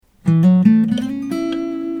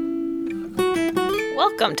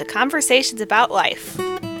Welcome to Conversations About Life.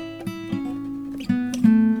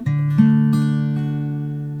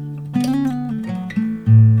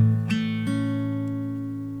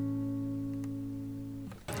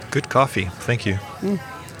 Good coffee. Thank you.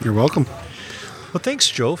 You're welcome. Well, thanks,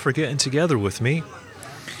 Joe, for getting together with me.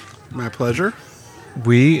 My pleasure.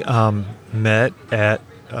 We met in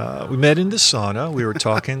the sauna. We were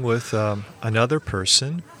talking with another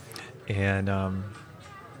person, and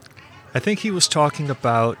I think he was talking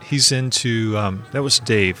about, he's into, that was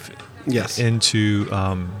Dave. Yes. Into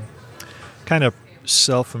kind of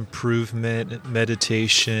self-improvement,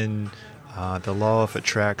 meditation, the law of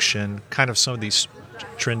attraction, kind of some of these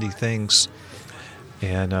trendy things.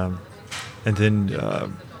 And then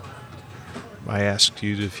I asked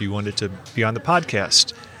you if you wanted to be on the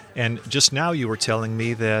podcast. And just now you were telling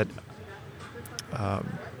me that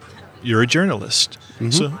you're a journalist. Mm-hmm.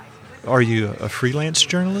 So are you a freelance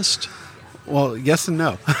journalist? Well, yes and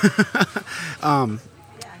no.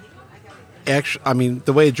 Actually, I mean,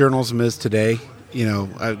 the way journalism is today,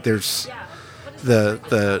 there's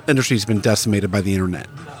the industry's been decimated by the internet.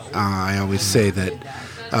 I always say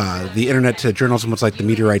that the internet to journalism was like the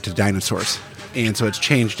meteorite to dinosaurs, and so it's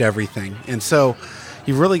changed everything. And so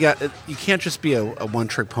you can't just be a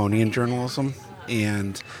one-trick pony in journalism.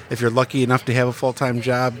 And if you're lucky enough to have a full-time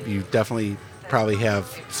job, you definitely probably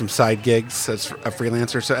have some side gigs as a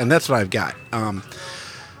freelancer. So, and that's what I've got. I'm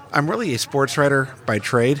really a sports writer by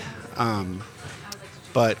trade,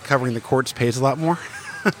 but covering the courts pays a lot more.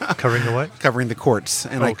 Covering the what? Covering the courts.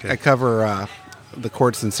 And okay. I cover the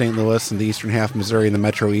courts in St. Louis and the eastern half of Missouri and the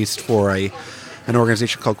Metro East for an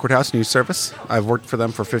organization called Courthouse News Service. I've worked for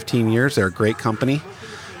them for 15 years. They're a great company.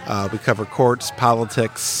 We cover courts,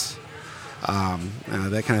 politics,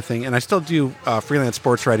 that kind of thing. And I still do freelance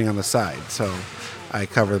sports writing on the side. So I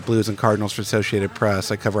cover the Blues and Cardinals for Associated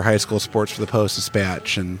Press. I cover high school sports for the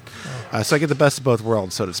Post-Dispatch. And so I get the best of both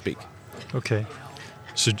worlds, so to speak. Okay.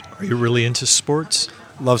 So are you really into sports?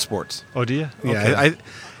 Love sports. Oh, do you? Yeah. Okay. I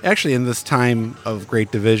actually, in this time of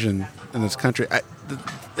great division in this country,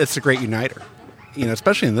 it's a great uniter.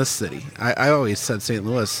 Especially in this city. I always said St.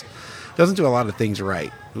 Louis doesn't do a lot of things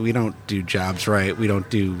right. We don't do jobs right. We don't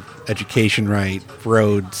do education right,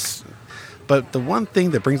 roads. But the one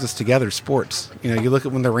thing that brings us together is sports. You look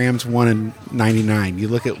at when the Rams won in '99. You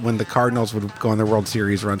look at when the Cardinals would go on their World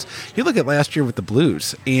Series runs. You look at last year with the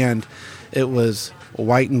Blues, and it was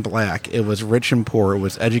white and black. It was rich and poor. It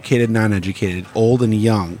was educated, non-educated, old and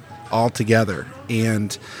young, all together.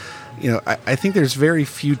 And, I think there's very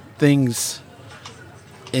few things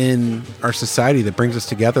in our society that brings us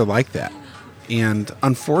together like that. And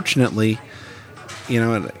unfortunately,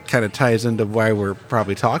 it kind of ties into why we're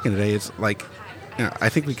probably talking today. It's like, I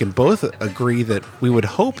think we can both agree that we would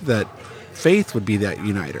hope that faith would be that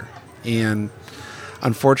uniter. And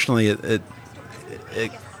unfortunately, it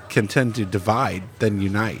can tend to divide than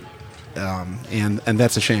unite. And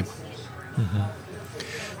that's a shame. Mm-hmm.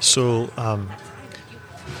 So,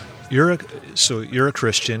 you're a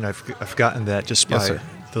Christian. I've gotten that just by yes,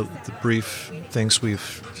 the brief things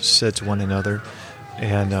we've said to one another.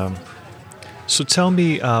 And so tell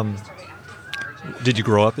me, did you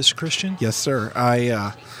grow up as a Christian? Yes, sir.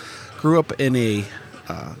 I grew up in a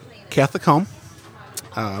Catholic home.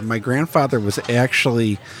 My grandfather was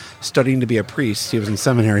actually studying to be a priest. He was in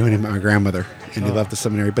seminary when he met my grandmother, and he left the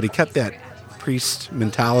seminary. But he kept that priest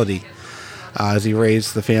mentality as he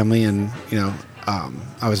raised the family. And,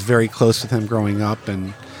 I was very close with him growing up,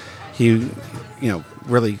 and he,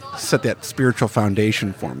 really set that spiritual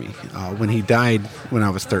foundation for me. When he died when I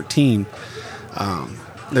was 13,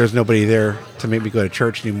 there was nobody there to make me go to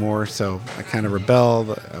church anymore, so I kind of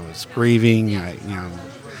rebelled. I was grieving. I,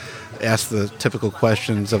 asked the typical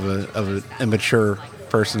questions of an immature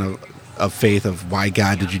person of faith, of why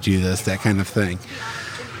God did you do this, that kind of thing,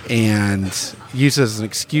 and used it as an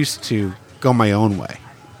excuse to go my own way.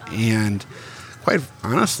 And quite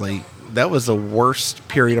honestly, that was the worst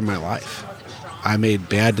period of my life. I made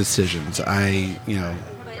bad decisions. I,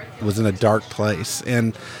 was in a dark place.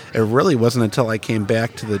 And it really wasn't until I came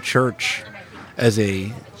back to the church as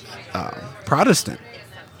a Protestant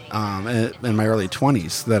in my early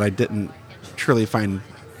 20s that I didn't truly find,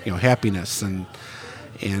 happiness. And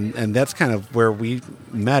that's kind of where we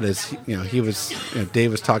met. Is he was, Dave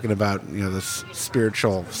was talking about, this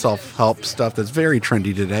spiritual self-help stuff that's very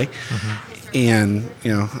trendy today. Mm-hmm. And,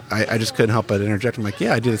 I just couldn't help but interject. I'm like,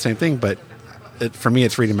 yeah, I do the same thing, but for me,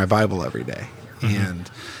 it's reading my Bible every day. Mm-hmm.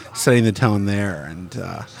 And setting the tone there. And,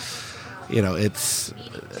 it's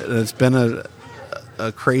been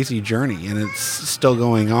a crazy journey, and it's still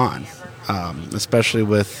going on, especially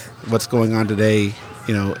with what's going on today,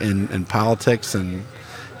 in politics and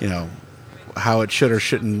how it should or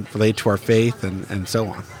shouldn't relate to our faith and so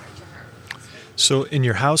on. So in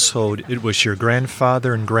your household, it was your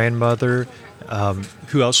grandfather and grandmother.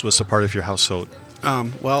 Who else was a part of your household?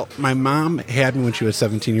 Well, my mom had me when she was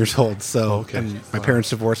 17 years old, and my parents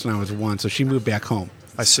divorced when I was 1, so she moved back home.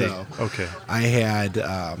 I see. So okay. I had,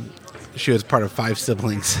 she was part of 5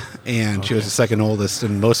 siblings, and she was the second oldest,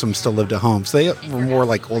 and most of them still lived at home. So they were more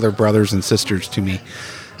like older brothers and sisters to me,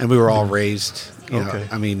 and we were all raised,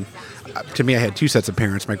 I mean, to me, I had 2 sets of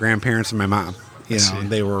parents, my grandparents and my mom, and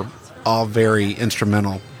they were all very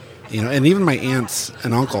instrumental, and even my aunts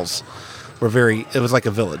and uncles were it was like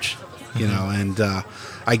a village, and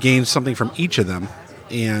I gained something from each of them,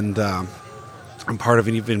 and I'm part of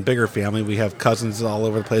an even bigger family. We have cousins all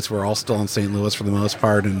over the place. We're all still in St. Louis for the most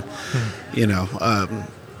part, and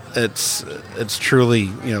it's truly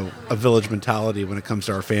a village mentality when it comes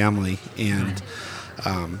to our family, and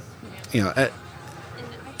and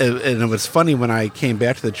it was funny when I came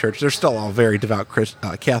back to the church. They're still all very devout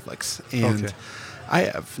Catholics, and I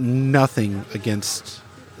have nothing against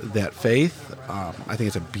that faith. I think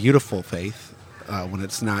it's a beautiful faith when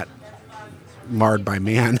it's not marred by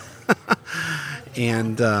man.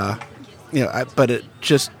 And but it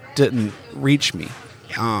just didn't reach me.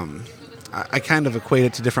 I kind of equate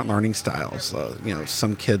it to different learning styles.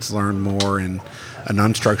 Some kids learn more in an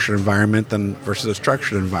unstructured environment than versus a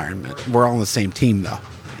structured environment. We're all on the same team, though,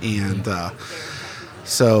 and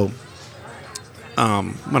so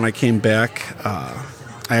when I came back,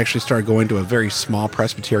 I actually started going to a very small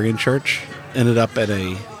Presbyterian church. Ended up at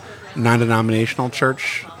a non-denominational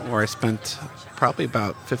church where I spent probably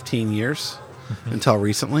about 15 years until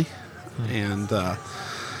recently, and now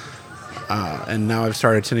I've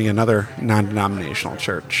started attending another non-denominational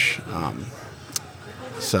church. And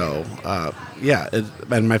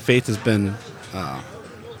my faith has been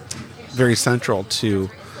very central to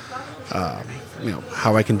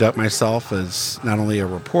how I conduct myself as not only a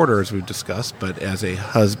reporter, as we've discussed, but as a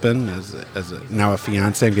husband, now a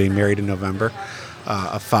fiance. I'm getting married in November.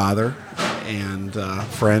 A father and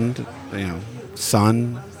friend,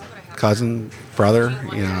 son, cousin, brother.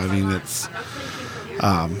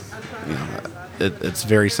 It's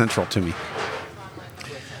very central to me.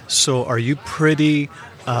 So, are you pretty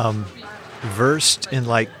versed in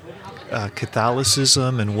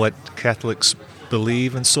Catholicism and what Catholics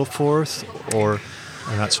believe and so forth, or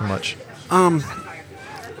not so much?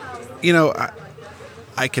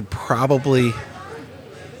 I could probably,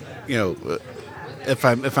 if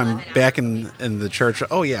I'm back in the church,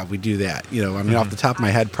 oh yeah, we do that. Off the top of my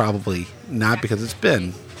head, probably not, because it's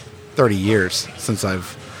been 30 years since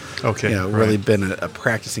I've really been a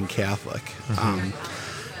practicing Catholic.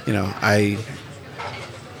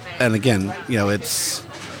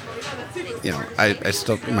 It's I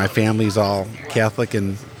still, my family's all Catholic,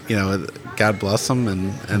 and God bless them,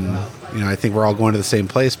 and I think we're all going to the same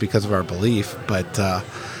place because of our belief. But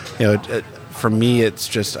for me, it's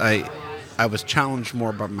just I was challenged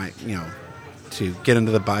more by my to get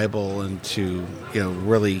into the Bible and to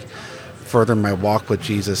really further my walk with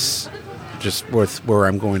Jesus, just with where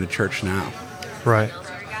I'm going to church now. Right.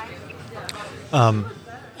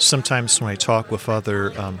 Sometimes when I talk with other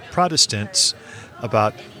Protestants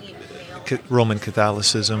about Roman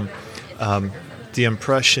Catholicism, the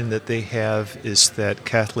impression that they have is that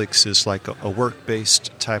Catholics is like a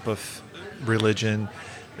work-based type of religion,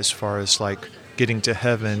 as far as getting to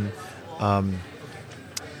heaven,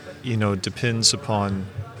 depends upon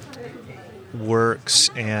works,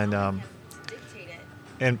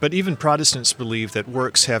 but even Protestants believe that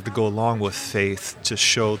works have to go along with faith to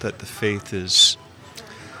show that the faith is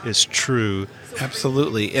true.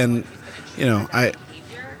 Absolutely, and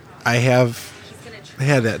I have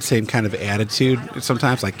had that same kind of attitude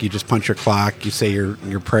sometimes. You just punch your clock, you say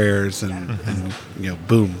your prayers, and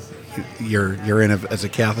boom, you're in as a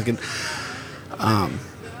Catholic,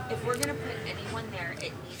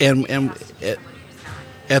 and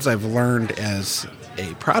as I've learned as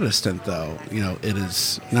a Protestant, though, it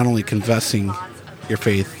is not only confessing your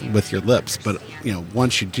faith with your lips, but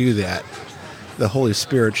once you do that, the Holy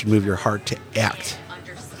Spirit should move your heart to act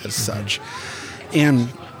as such. And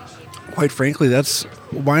quite frankly, that's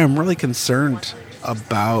why I'm really concerned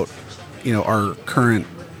about our current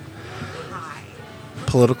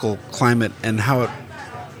political climate and how it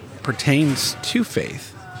pertains to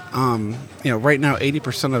faith. Right now,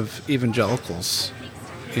 80% of evangelicals,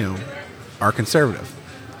 are conservative,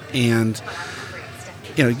 and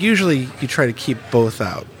usually you try to keep both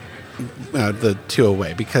out, the two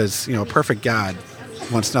away, because a perfect God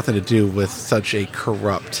wants nothing to do with such a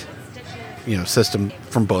corrupt system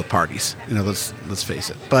from both parties. Let's face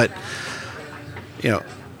it. But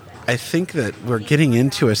I think that we're getting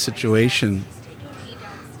into a situation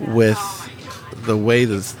with the way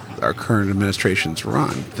that our current administration's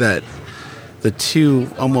run that the two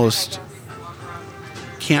almost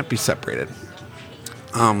can't be separated.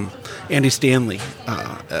 Andy Stanley,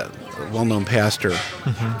 a well-known pastor,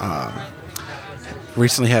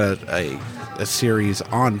 recently had a series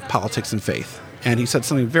on politics and faith, and he said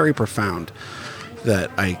something very profound that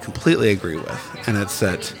I completely agree with, and it's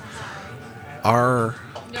that our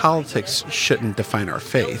politics shouldn't define our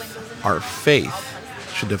faith. Our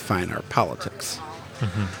faith should define our politics.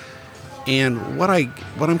 And what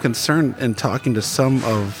I'm concerned in talking to some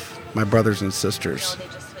of my brothers and sisters,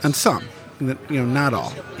 and some, not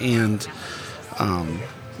all, and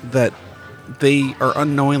that they are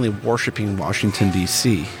unknowingly worshiping Washington,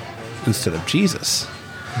 D.C. instead of Jesus.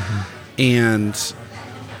 And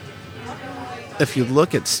if you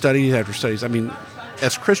look at studies after studies, I mean,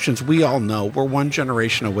 as Christians, we all know we're one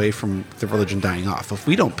generation away from the religion dying off. If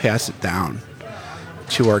we don't pass it down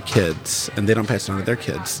to our kids and they don't pass it on to their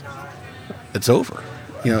kids, it's over.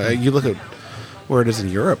 You look at where it is in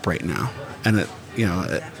Europe right now, and it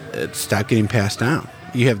stopped getting passed down.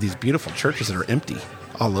 You have these beautiful churches that are empty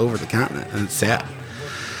all over the continent, and it's sad.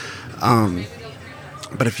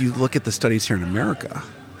 But if you look at the studies here in America,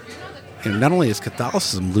 not only is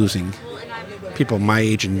Catholicism losing people my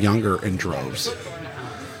age and younger in droves,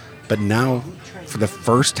 but now, for the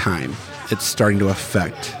first time, it's starting to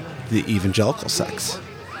affect the evangelical sects.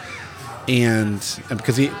 And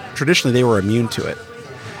because traditionally they were immune to it.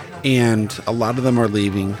 And a lot of them are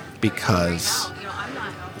leaving because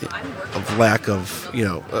of lack of,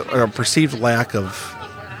 or perceived lack of,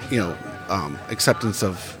 acceptance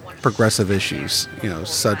of progressive issues,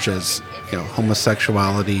 such as,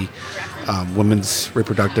 homosexuality, women's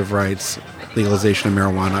reproductive rights, legalization of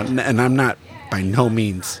marijuana. And I'm not, by no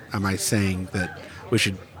means am I saying that we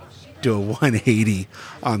should do a 180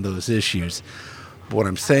 on those issues. But what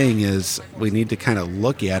I'm saying is we need to kind of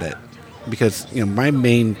look at it because, my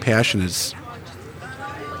main passion is,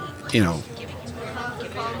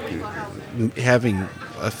 having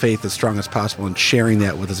a faith as strong as possible and sharing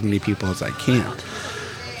that with as many people as I can.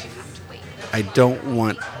 I don't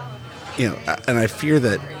want, and I fear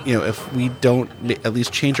that, if we don't at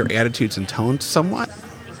least change our attitudes and tones somewhat,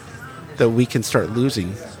 that we can start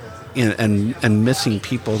losing and missing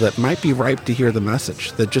people that might be ripe to hear the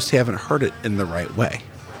message, that just haven't heard it in the right way.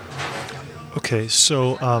 Okay,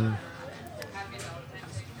 so I'm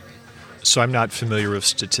not familiar with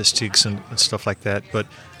statistics and stuff like that, but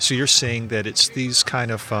so you're saying that it's these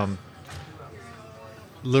kind of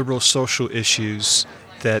liberal social issues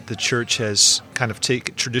that the church has kind of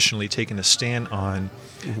traditionally taken a stand on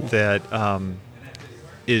that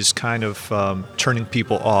is kind of turning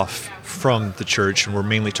people off from the church, and we're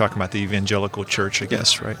mainly talking about the evangelical church, I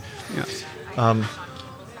guess, right? Yes. Well,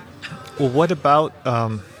 what about?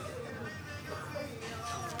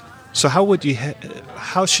 So how would you?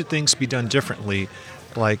 How should things be done differently?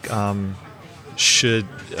 Like, should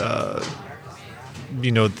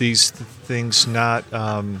these things not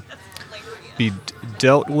be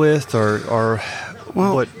dealt with, or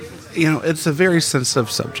well, what? It's a very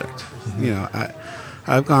sensitive subject.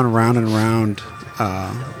 I've gone around and around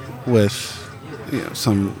with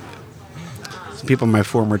some people in my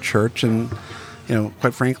former church, and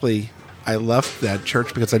quite frankly, I left that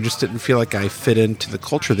church because I just didn't feel like I fit into the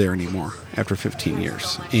culture there anymore after 15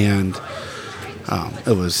 years. And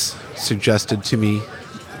it was suggested to me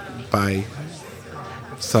by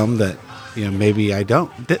some that maybe I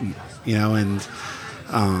didn't. And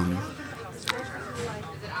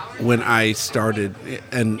when I started,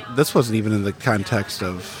 and this wasn't even in the context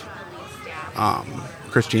of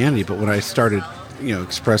Christianity, but when I started,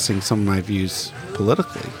 expressing some of my views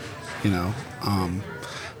politically,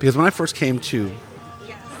 because when I first came to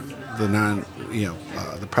the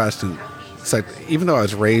the Protestant sect, even though I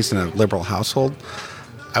was raised in a liberal household,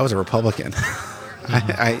 I was a Republican. I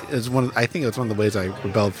think it was one of the ways I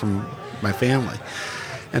rebelled from my family,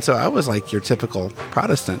 and so I was like your typical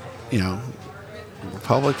Protestant,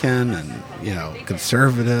 Republican and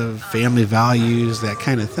conservative, family values, that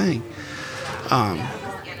kind of thing,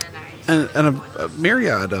 and a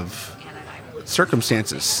myriad of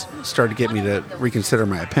circumstances started to get me to reconsider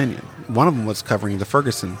my opinion. One of them was covering the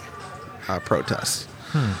Ferguson protests.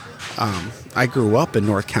 I grew up in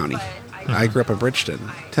North County. I grew up in Bridgeton,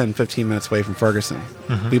 10, 15 minutes away from Ferguson.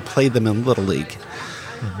 We played them in Little League.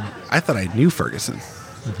 I thought I knew Ferguson.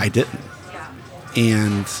 I didn't.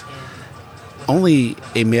 And only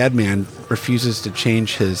a madman refuses to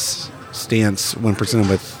change his stance when presented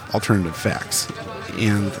with alternative facts.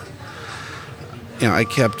 And I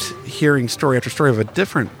kept hearing story after story of a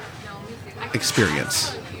different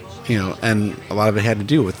experience, and a lot of it had to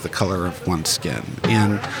do with the color of one's skin.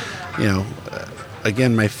 And,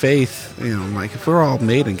 again, my faith, like if we're all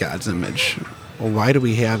made in God's image, well, why do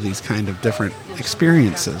we have these kind of different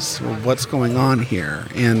experiences? Well, what's going on here?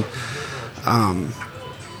 And,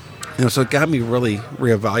 so it got me really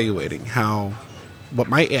reevaluating what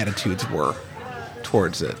my attitudes were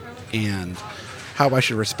towards it and how I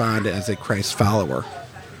should respond as a Christ follower.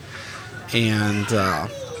 And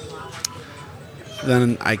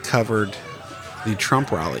then I covered the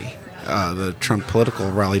Trump rally, the Trump political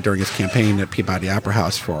rally during his campaign at Peabody Opera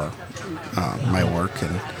House for my work.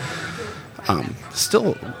 And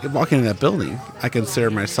still, walking in that building, I consider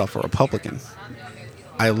myself a Republican.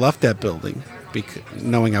 I left that building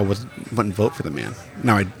knowing I wouldn't vote for the man.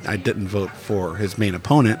 Now, I didn't vote for his main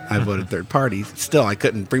opponent. I voted third party. Still, I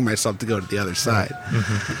couldn't bring myself to go to the other side.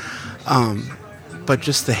 But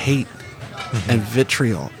just the hate and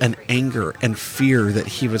vitriol and anger and fear that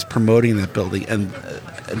he was promoting in that building and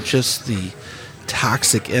just the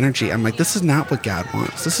toxic energy. I'm like, this is not what God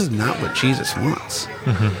wants. This is not what Jesus wants.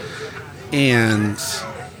 And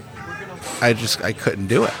I couldn't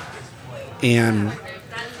do it. And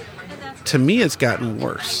to me, it's gotten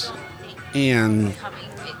worse. And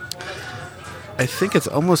I think it's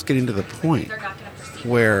almost getting to the point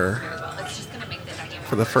where,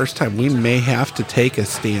 for the first time, we may have to take a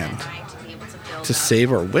stand to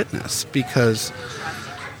save our witness. Because,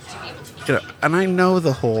 and I know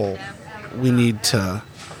the whole, we need to,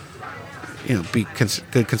 be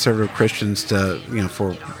good conservative Christians to,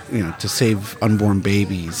 to save unborn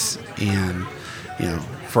babies and,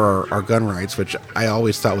 for our gun rights, which I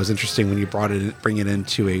always thought was interesting when you bring it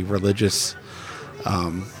into a religious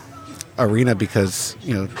arena, because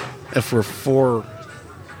if we're for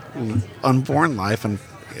unborn life and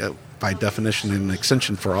by definition an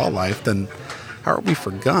extension for all life, then how are we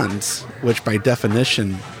for guns, which by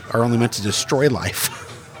definition are only meant to destroy life?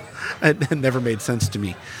 It never made sense to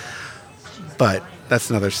me. But that's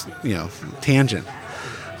another tangent.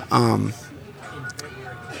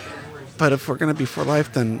 But if we're going to be for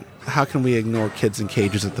life, then how can we ignore kids in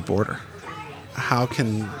cages at the border? How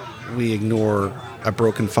can we ignore a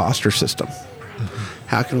broken foster system?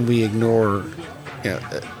 How can we ignore,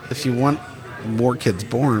 if you want more kids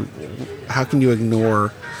born, how can you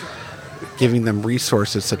ignore giving them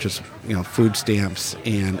resources such as, food stamps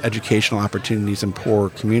and educational opportunities in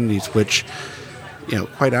poor communities, which,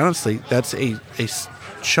 quite honestly, that's a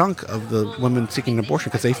chunk of the women seeking an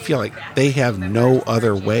abortion because they feel like they have no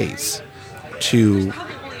other ways to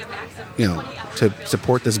to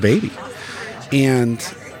support this baby. And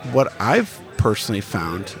what I've personally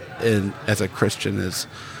found as a Christian is,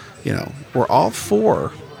 we're all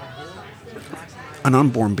for an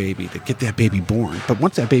unborn baby, to get that baby born. But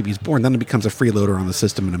once that baby's born, then it becomes a freeloader on the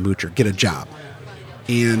system and a moocher. Get a job.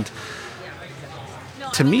 And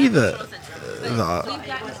to me,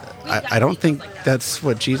 I don't think that's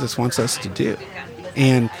what Jesus wants us to do.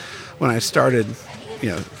 And when I started,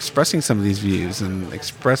 expressing some of these views and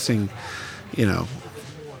expressing,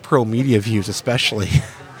 pro-media views especially,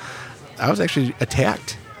 I was actually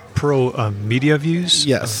attacked. Pro-media views?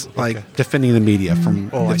 Yes, okay. like defending the media from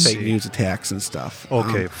the fake see. news attacks and stuff.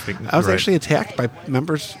 Okay. I was actually attacked by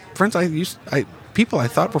friends people I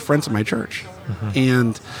thought were friends of my church.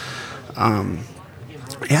 And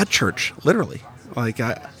at church, literally. Like,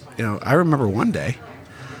 I remember one day,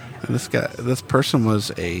 and this person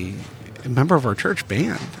was a member of our church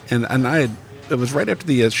band, and it was right after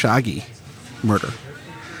the Shaggy murder,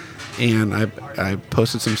 and I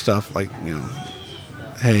posted some stuff like,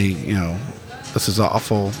 hey, this is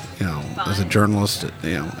awful, as a journalist,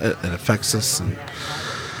 it affects us, and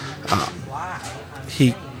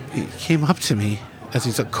he came up to me as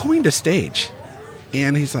he's going to stage,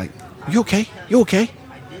 and he's like, you okay?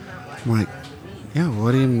 I'm like, yeah,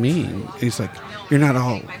 what do you mean? And he's like,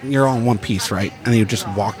 you're all in one piece, right? And he just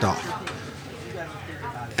walked off.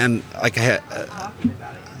 And like it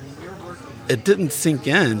didn't sink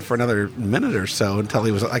in for another minute or so until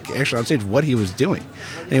he was like actually on stage what he was doing.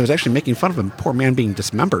 And he was actually making fun of a poor man being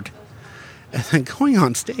dismembered. And then going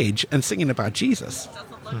on stage and singing about Jesus.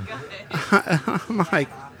 I'm like,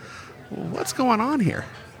 what's going on here?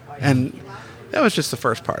 And that was just the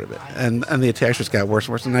first part of it. And the attacks just got worse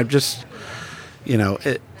and worse. And I've just,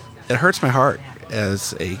 it hurts my heart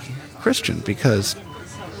as a Christian because,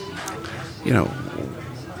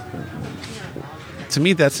 to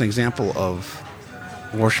me, that's an example of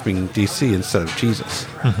worshiping DC instead of Jesus.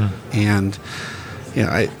 And,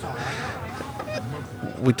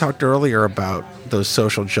 we talked earlier about those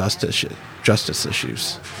social justice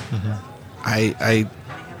issues. I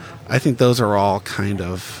I think those are all kind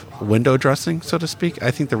of window dressing, so to speak. I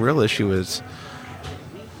think the real issue is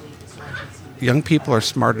young people are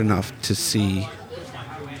smart enough to see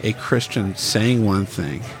a Christian saying one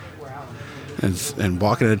thing and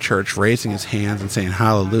walking into church, raising his hands and saying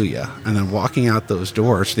hallelujah, and then walking out those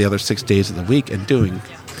doors the other 6 days of the week and doing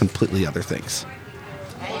completely other things.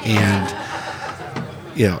 And,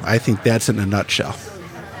 I think that's in a nutshell.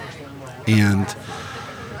 And,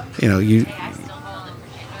 you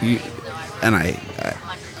and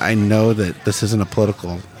I know that this isn't a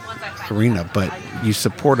political arena, but you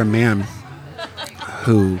support a man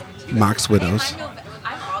who mocks widows,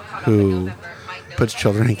 who puts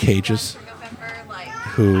children in cages,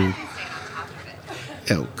 who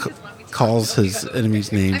calls his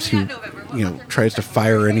enemies names, who tries to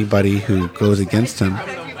fire anybody who goes against him,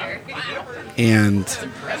 and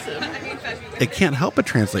it can't help but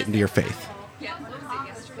translate into your faith.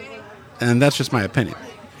 And that's just my opinion.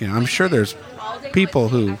 I'm sure there's people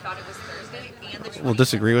who will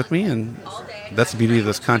disagree with me, and that's the beauty of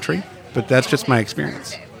this country, but that's just my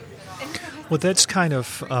experience. Well, that's kind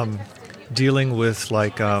of dealing with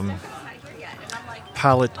like the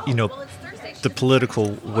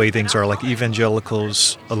political way things are. Like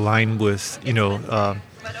evangelicals align with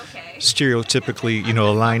stereotypically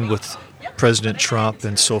align with President Trump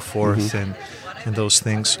and so forth, and those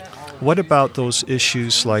things. What about those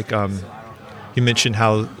issues like you mentioned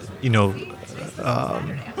how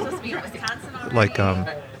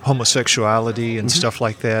homosexuality and stuff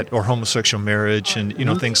like that, or homosexual marriage and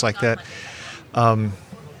things like that?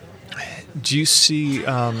 Do you see,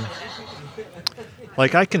 I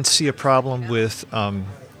can see a problem with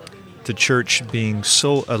the church being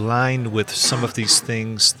so aligned with some of these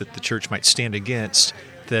things that the church might stand against,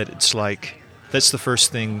 that it's like that's the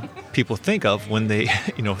first thing people think of when they,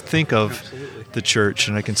 think of the church,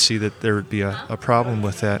 and I can see that there would be a problem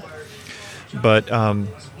with that. But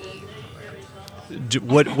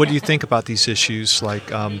what do you think about these issues? Like,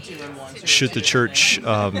 should the church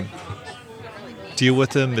deal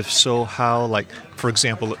with them? If so, how? Like, for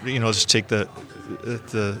example, let's take the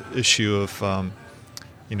issue of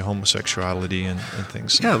homosexuality and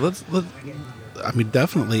things. Yeah,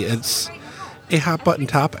 definitely, it's a hot button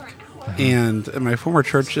topic, and in my former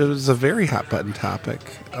church, it was a very hot button topic.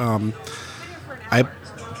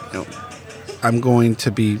 I'm going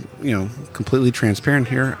to be, completely transparent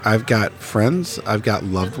here. I've got friends, I've got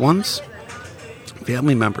loved ones,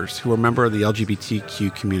 family members who are a member of the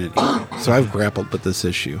LGBTQ community. So I've grappled with this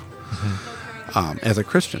issue as a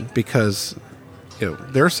Christian, because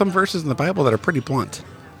there are some verses in the Bible that are pretty blunt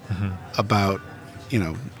about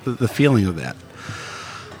the feeling of that.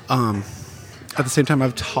 At the same time,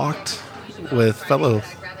 I've talked with fellow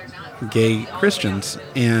gay Christians,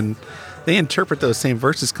 and they interpret those same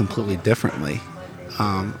verses completely differently,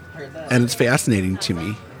 and it's fascinating to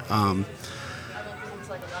me.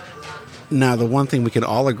 Now, the one thing we can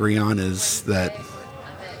all agree on is that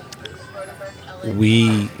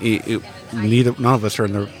none of us are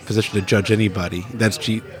in the position to judge anybody. That's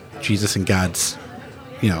Jesus and God's,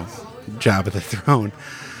 job at the throne.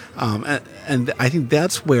 And I think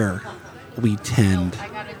that's where we tend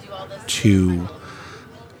to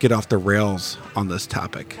get off the rails on this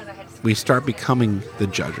topic. We start becoming the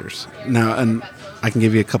judges. Now, and I can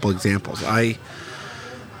give you a couple examples. I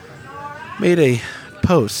made a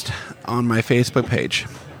post on my Facebook page,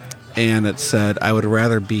 and it said, I would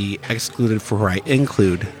rather be excluded for who I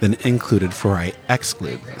include than included for who I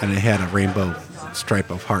exclude. And it had a rainbow stripe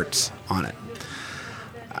of hearts on it.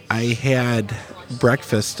 I had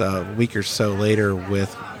breakfast a week or so later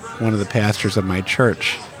with one of the pastors of my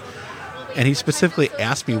church, and he specifically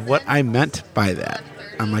asked me what I meant by that.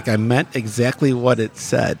 I'm like, I meant exactly what it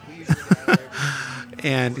said.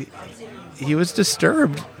 And he was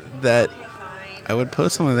disturbed that I would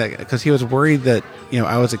post something like that, because he was worried that,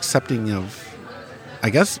 I was accepting of,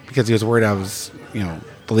 I guess because he was worried I was,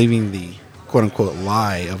 believing the quote-unquote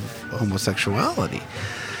lie of homosexuality.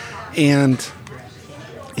 And,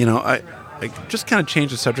 I just kind of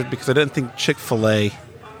changed the subject because I didn't think Chick-fil-A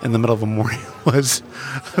in the middle of the morning was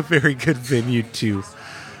a very good venue to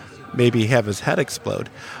maybe have his head explode.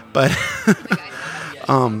 But,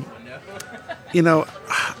 I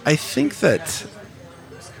think that,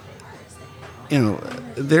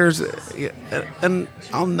 there's, and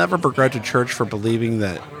I'll never begrudge a church for believing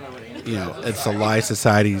that, it's a lie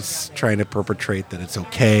society's trying to perpetrate, that it's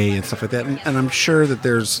okay and stuff like that. And I'm sure that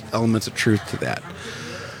there's elements of truth to that.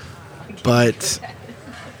 But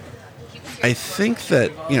I think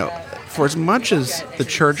that, for as much as the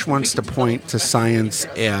church wants to point to science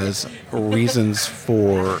as reasons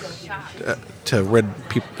for to rid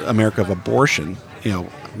America of abortion,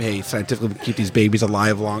 hey, scientifically keep these babies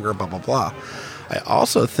alive longer, blah, blah, blah. I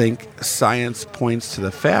also think science points to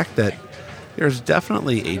the fact that there's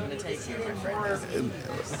definitely a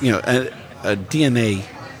DNA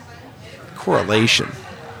correlation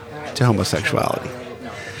to homosexuality.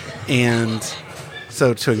 And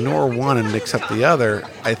so to ignore one and accept the other,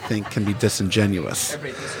 I think can be disingenuous.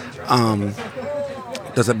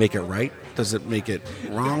 Does it make it right? Does it make it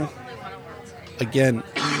wrong? Again,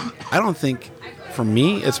 I don't think, for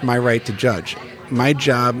me, it's my right to judge. My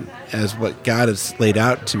job, as what God has laid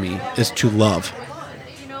out to me, is to love.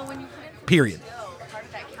 Period.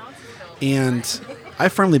 And I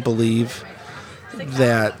firmly believe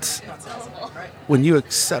that when you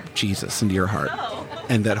accept Jesus into your heart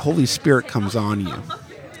and that Holy Spirit comes on you,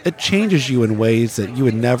 it changes you in ways that you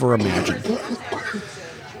would never imagine.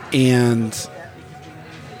 And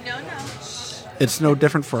it's no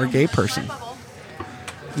different for a gay person.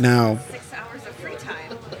 Now,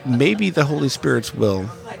 maybe the Holy Spirit's will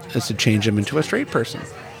is to change him into a straight person.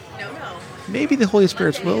 Maybe the Holy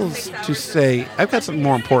Spirit's will is to say, I've got something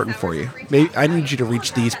more important for you. Maybe I need you to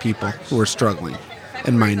reach these people who are struggling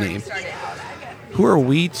in my name. Who are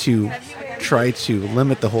we to try to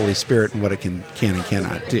limit the Holy Spirit and what it can and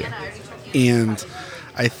cannot do? And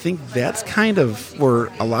I think that's kind of where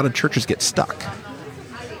a lot of churches get stuck.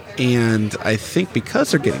 And I think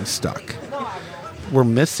because they're getting stuck, we're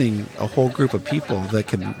missing a whole group of people that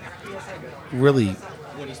can really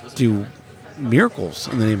do miracles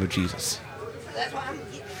in the name of Jesus.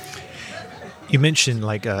 You mentioned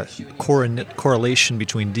like a correlation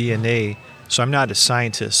between DNA. So I'm not a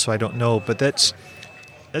scientist, so I don't know, but that's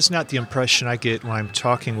not the impression I get when I'm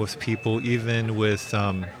talking with people, even with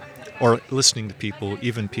or listening to people,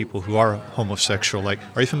 even people who are homosexual. Like,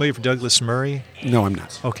 are you familiar with Douglas Murray? No, I'm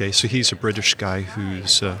not. Okay, so he's a British guy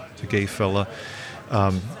who's a gay fella,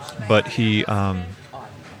 but he,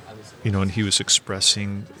 and he was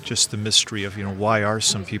expressing just the mystery of, why are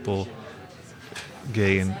some people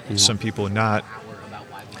gay and some people not.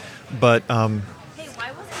 But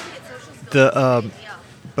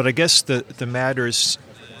but I guess the matter's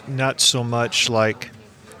not so much like,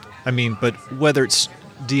 but whether it's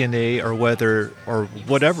DNA or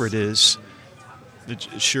whatever it is, it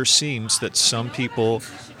sure seems that some people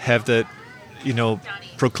have that,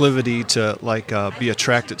 proclivity to be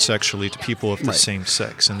attracted sexually to people of the same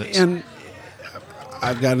sex, and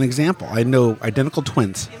I've got an example. I know identical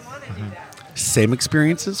twins, same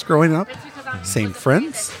experiences growing up, same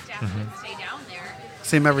friends,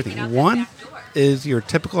 same everything. One is your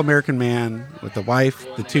typical American man with the wife,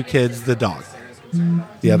 the two kids, the dog.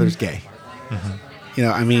 The other's gay.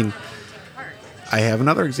 I have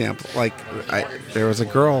another example. There was a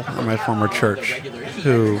girl in my former church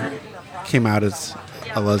who came out as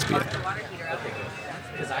a lesbian.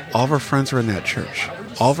 All of her friends were in that church.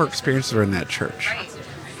 All of her experiences were in that church.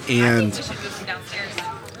 And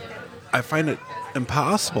I find it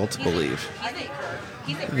impossible to believe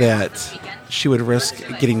that she would risk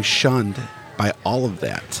getting shunned by all of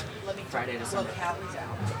that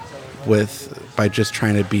by just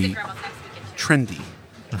trying to be trendy,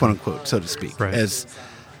 quote unquote, so to speak, as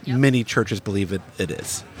many churches believe it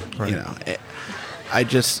is. Right.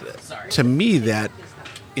 To me that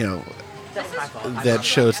that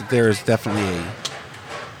shows that there is definitely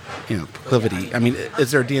a proclivity.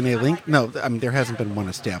 Is there a DNA link? No, there hasn't been one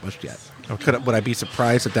established yet. Okay. Would I be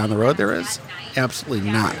surprised if down the road there is? Absolutely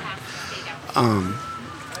not.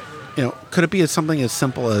 Could it be something as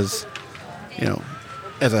simple as,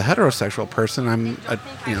 as a heterosexual person,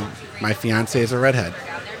 my fiance is a redhead.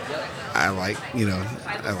 I like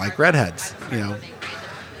redheads.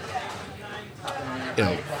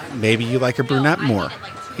 Maybe you like a brunette more.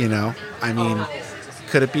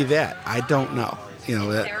 Could it be that? I don't know.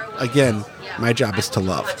 Again, my job is to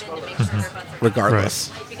love,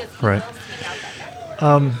 regardless. Right.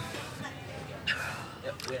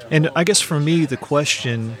 And I guess for me, the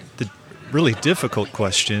really difficult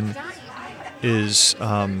question is,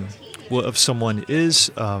 if someone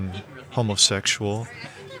is homosexual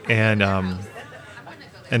and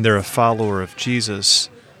they're a follower of Jesus,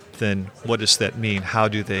 then what does that mean? How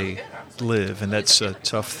do they live? And that's a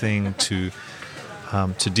tough thing to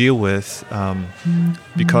deal with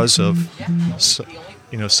because of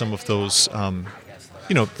some of those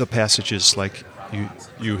the passages like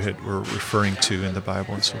you were referring to in the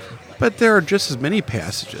Bible and so forth. But there are just as many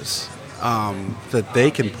passages that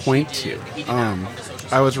they can point to.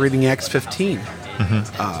 I was reading Acts 15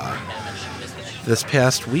 this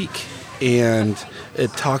past week, and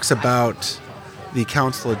it talks about the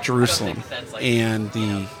Council of Jerusalem and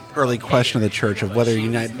the early question of the church of whether you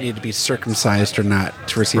need to be circumcised or not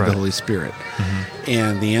to receive the Holy Spirit.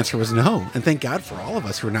 And the answer was no. And thank God for all of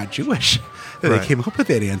us who are not Jewish that they came up with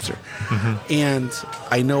that answer. And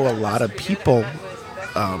I know a lot of people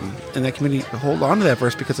in that community hold on to that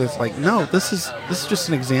verse because it's like, no, this is just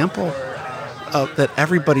an example of that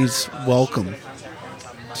everybody's welcome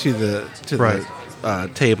to the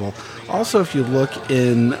table. Also, if you look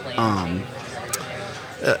in,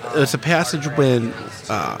 it's a passage when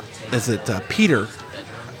Peter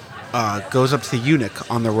goes up to the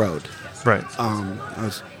eunuch on the road. Right.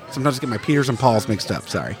 Sometimes I get my Peters and Pauls mixed up.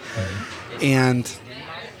 Sorry. And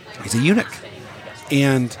he's a eunuch.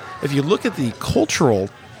 And if you look at the cultural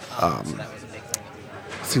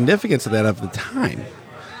significance of that of the time,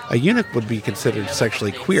 a eunuch would be considered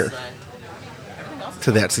sexually queer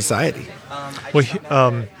to that society. Well,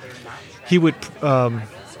 he would, I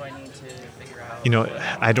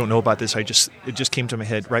don't know about this. It just came to my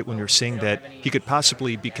head right when you were saying that he could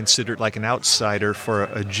possibly be considered like an outsider for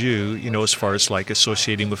a Jew, as far as like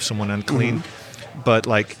associating with someone unclean. But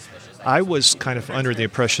like, I was kind of under the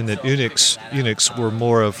impression that eunuchs were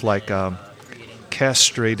more of like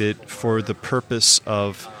castrated for the purpose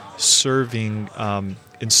of serving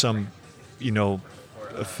in some,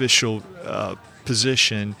 official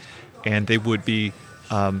position, and they would be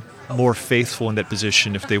more faithful in that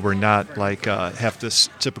position if they were not like have this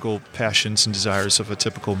typical passions and desires of a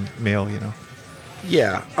typical male.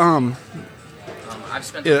 Yeah. And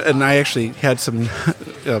I actually had some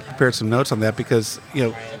prepared some notes on that because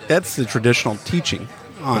that's the traditional teaching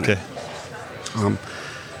on it.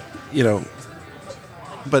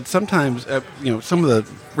 But sometimes some of the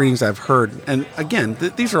readings I've heard, and again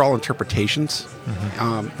these are all interpretations,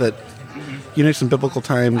 that eunuchs in biblical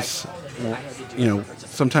times,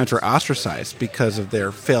 sometimes were ostracized because of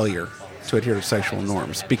their failure to adhere to sexual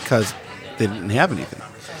norms because they didn't have anything.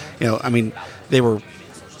 They were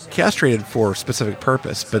castrated for a specific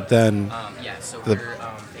purpose, but then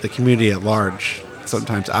the community at large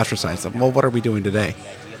sometimes ostracized them. Well, what are we doing today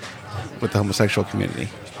with the homosexual community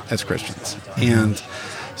as Christians? And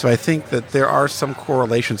so I think that there are some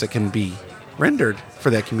correlations that can be rendered for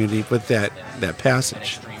that community with that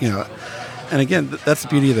passage. And again, that's the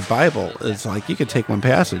beauty of the Bible. Is like you could take one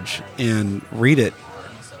passage and read it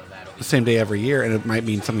the same day every year, and it might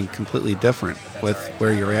mean something completely different with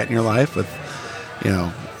where you're at in your life, with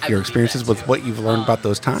your experiences, with what you've learned about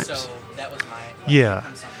those times. Yeah.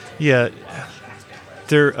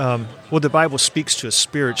 There. Well, the Bible speaks to us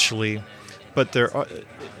spiritually, but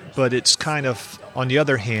it's kind of, on the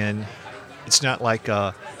other hand, it's not like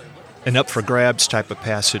an up for grabs type of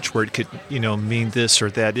passage where it could, mean this or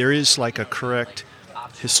that. There is like a correct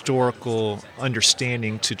historical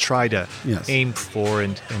understanding to try to aim for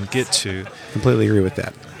and get to. Completely agree with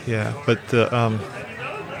that. Yeah, but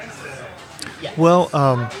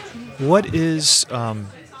what is,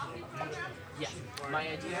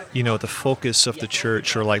 the focus of the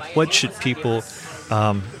church, or like what should people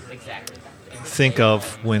think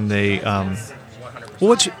of when they,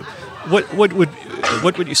 what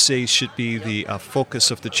would you say should be the focus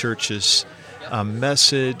of the church's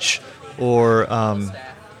message, or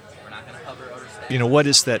what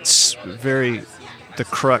is that the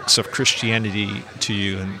crux of Christianity to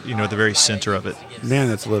you, and the very center of it? Man,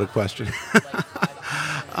 that's a loaded question.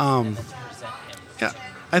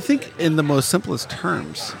 I think in the most simplest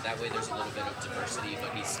terms,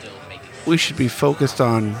 we should be focused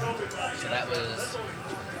on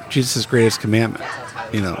Jesus' greatest commandment.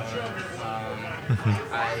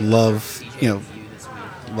 Love your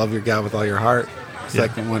God with all your heart.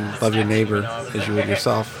 Second one, love your neighbor as you would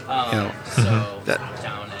yourself. That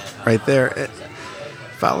right there,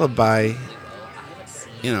 followed by,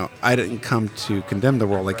 I didn't come to condemn the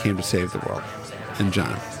world; I came to save the world, in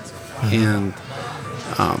John. And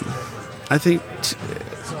I think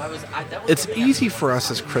it's easy for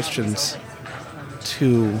us as Christians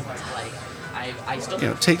to,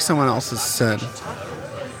 take someone else's sin.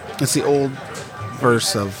 It's the old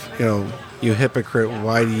verse of, you hypocrite,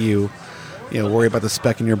 why do you, worry about the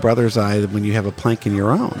speck in your brother's eye when you have a plank in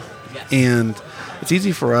your own? And it's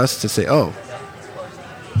easy for us to say, oh,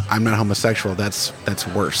 I'm not homosexual. That's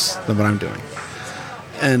worse than what I'm doing.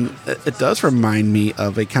 And it does remind me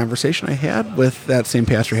of a conversation I had with that same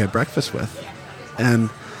pastor I had breakfast with.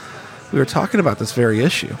 And we were talking about this very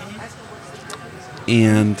issue.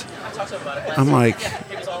 And I'm like,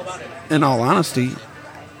 in all honesty,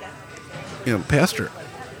 Pastor,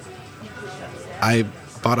 I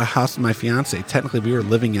bought a house with my fiance. Technically, we were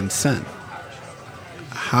living in sin.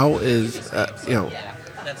 How is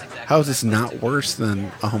this not worse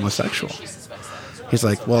than a homosexual? He's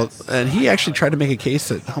like, well, and he actually tried to make a case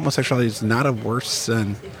that homosexuality is not a worse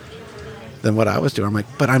sin than what I was doing. I'm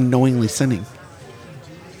like, but I'm knowingly sinning,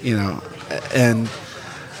 and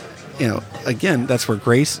again, that's where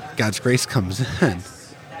God's grace comes in.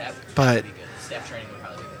 But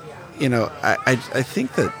I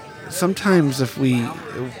think that sometimes if we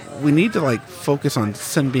need to like focus on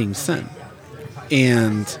sin being sin,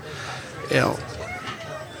 and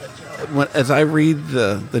as I read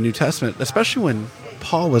the New Testament, especially when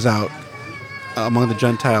Paul was out among the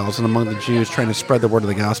Gentiles and among the Jews trying to spread the word of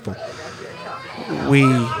the gospel, we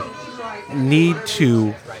need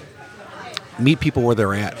to meet people where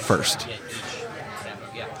they're at first.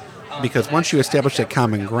 Because once you establish that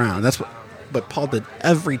common ground, that's what Paul did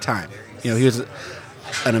every time. He was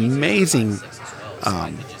an amazing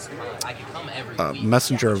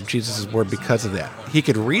messenger of Jesus' word because of that. He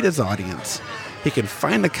could read his audience. He could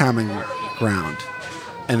find the common ground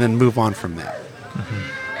and then move on from that.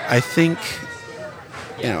 Mm-hmm. I think,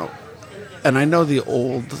 and I know the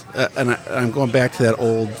old, and I'm going back to that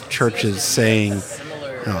old church's saying,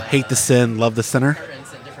 hate the sin, love the sinner.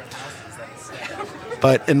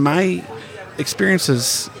 But in my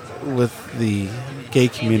experiences with the gay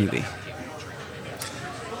community,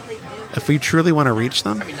 if we truly want to reach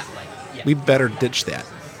them, we better ditch that.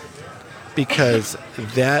 Because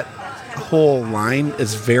that whole line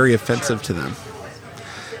is very offensive to them.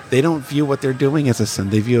 They don't view what they're doing as a sin.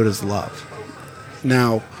 They view it as love.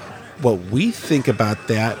 Now, what we think about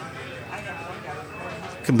that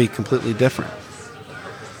can be completely different.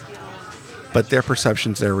 But their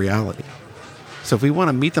perception's their reality. So if we want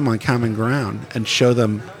to meet them on common ground and show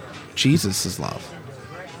them Jesus' love,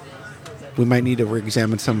 we might need to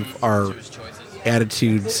re-examine some of our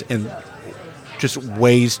attitudes and just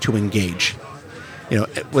ways to engage,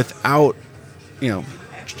 without,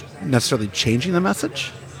 necessarily changing the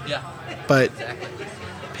message, but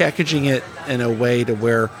packaging it in a way to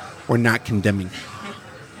where we're not condemning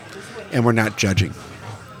and we're not judging.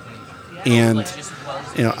 And,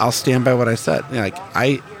 I'll stand by what I said.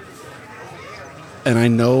 And I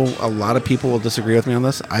know a lot of people will disagree with me on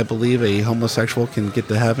this. I believe a homosexual can get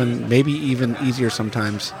to heaven, maybe even easier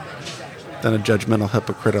sometimes than a judgmental,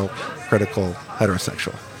 hypocritical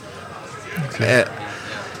heterosexual. Okay.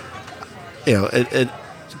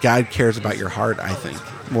 God cares about your heart, I think,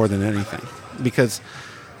 more than anything. Because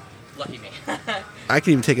lucky me. I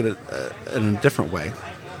can even take it in a different way.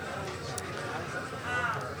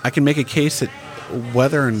 I can make a case that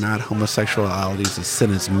whether or not homosexuality is a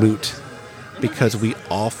sin is moot, because we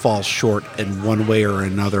all fall short in one way or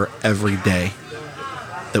another every day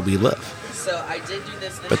that we live. So I did do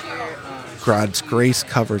this but year. God's grace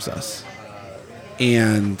covers us.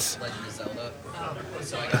 And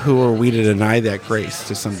who are we to deny that grace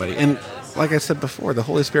to somebody? And like I said before, the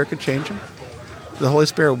Holy Spirit could change them. The Holy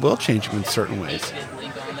Spirit will change them in certain ways.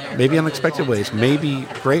 Maybe unexpected ways, maybe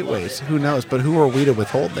great ways. Who knows? But who are we to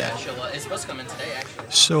withhold that?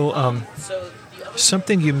 So,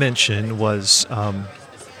 something you mentioned was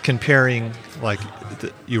comparing, like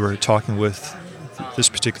you were talking with this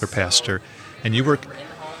particular pastor, and you were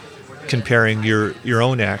comparing your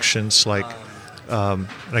own actions, like, and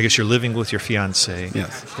I guess you're living with your fiance,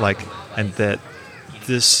 yes, like, and that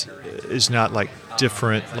this is not like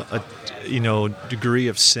different, degree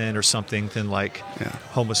of sin or something than like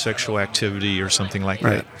homosexual activity or something like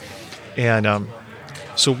that. And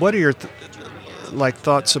so, what are your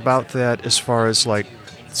thoughts about that as far as like,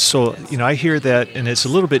 so, I hear that and it's a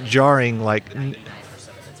little bit jarring, like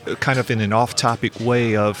kind of in an off-topic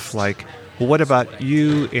way of like, well, what about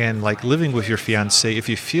you and like living with your fiance? If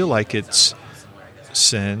you feel like it's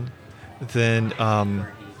sin, then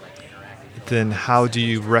how do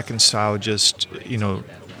you reconcile just,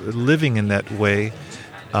 living in that way?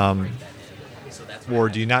 Or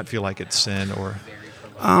do you not feel like it's sin? Or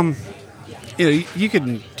you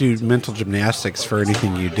can do mental gymnastics for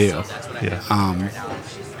anything you do. Yeah.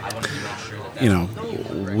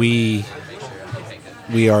 We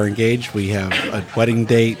are engaged. We have a wedding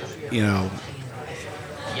date. And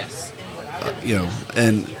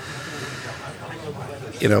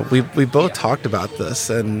we both talked about this,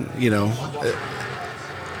 and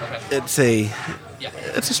it's a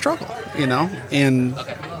struggle, and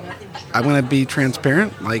I'm going to be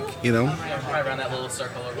transparent, like, you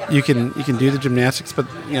can do the gymnastics, but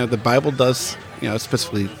the Bible does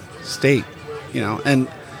specifically state, and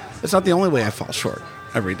it's not the only way I fall short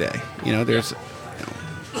every day. There's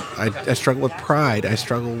I struggle with pride. I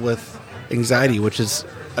struggle with anxiety, which is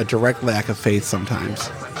a direct lack of faith sometimes.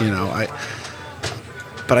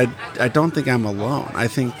 But I don't think I'm alone. I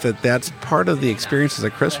think that that's part of the experience as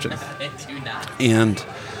a Christian. And,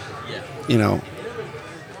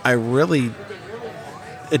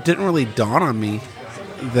 it didn't really dawn on me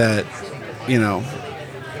that,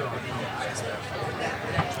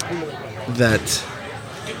 that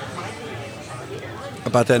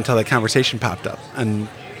about that until that conversation popped up. And,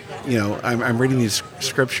 I'm reading these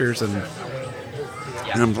scriptures and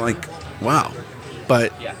I'm like, wow.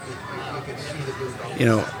 But,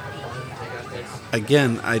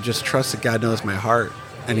 again, I just trust that God knows my heart,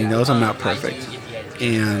 and He knows I'm not perfect.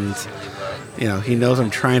 And, He knows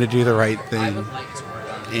I'm trying to do the right thing.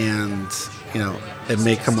 And, it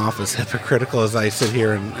may come off as hypocritical as I sit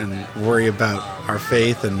here and worry about our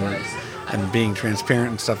faith and being transparent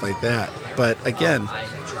and stuff like that. But again,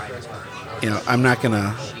 I'm not going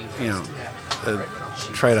to,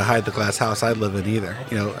 try to hide the glass house I live in either.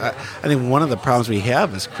 I think one of the problems we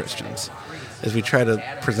have as Christians is we try to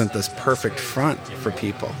present this perfect front for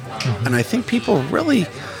people. Mm-hmm. And I think people really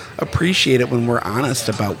appreciate it when we're honest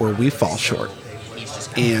about where we fall short.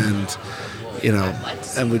 And,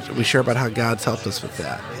 and we share about how God's helped us with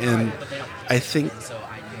that. And I think,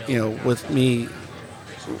 with me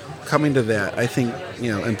coming to that, I think,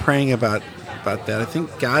 and praying about that, I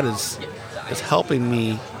think God is helping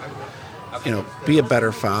me, be a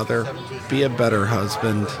better father, be a better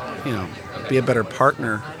husband, be a better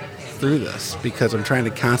partner through this, because I'm trying to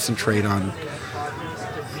concentrate on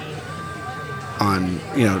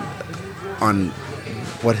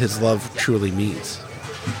what His love truly means.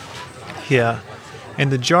 Yeah.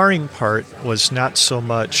 And the jarring part was not so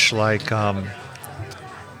much like,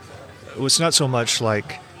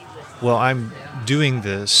 well, I'm doing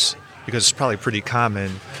this because it's probably pretty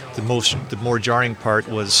common. The more jarring part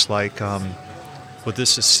was like, well,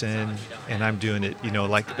 this is sin and I'm doing it,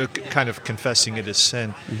 kind of confessing it as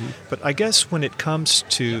sin. Mm-hmm. But I guess when it comes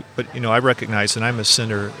to, I recognize that I'm a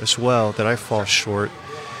sinner as well, that I fall short.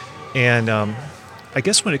 And I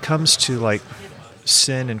guess when it comes to like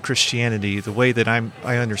sin and Christianity, the way that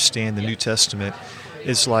I understand the New Testament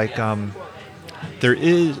is like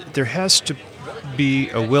there has to be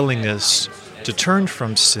a willingness to turn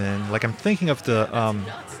from sin. Like I'm thinking of the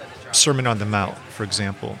Sermon on the Mount, for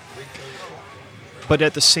example. But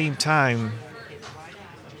at the same time,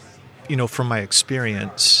 from my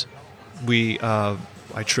experience, I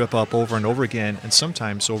trip up over and over again, and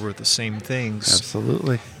sometimes over the same things.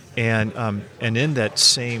 Absolutely. And in that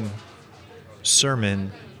same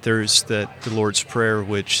sermon, there's the Lord's Prayer,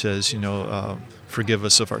 which says, forgive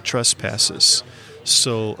us of our trespasses.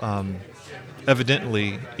 So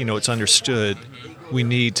evidently, it's understood we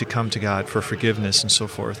need to come to God for forgiveness and so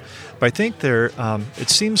forth. But I think it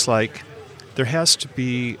seems like there has to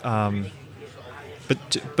be, but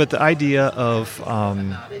the idea of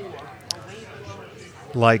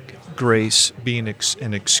like grace being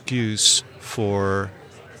an excuse for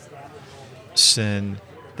sin,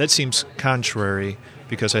 that seems contrary,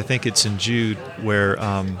 because I think it's in Jude where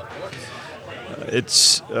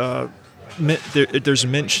there's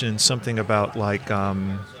mentioned something about like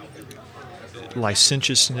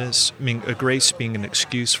licentiousness, a grace being an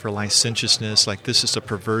excuse for licentiousness, like this is a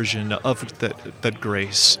perversion of that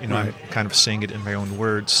grace. Right. I'm kind of saying it in my own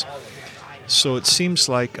words. So it seems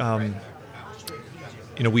like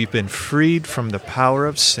we've been freed from the power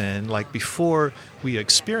of sin. Like before we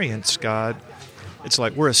experience God, it's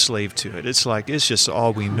like we're a slave to it. It's like it's just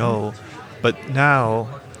all we know. But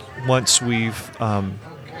now, once we've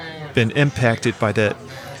been impacted by that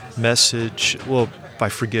message, well, by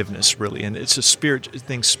forgiveness, really, and it's a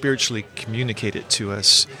thing spiritually communicated to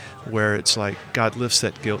us, where it's like God lifts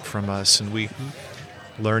that guilt from us, and we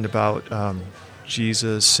learn about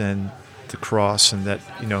Jesus and the cross, and that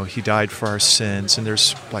He died for our sins, and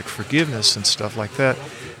there's like forgiveness and stuff like that.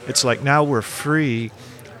 It's like now we're free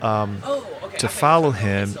to follow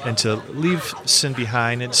Him and to leave sin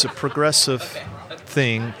behind. It's a progressive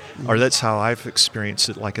thing, or that's how I've experienced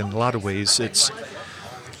it. Like in a lot of ways,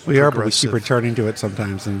 we are, but we keep returning to it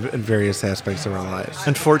sometimes in various aspects of our lives.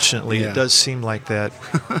 Unfortunately, It does seem like that.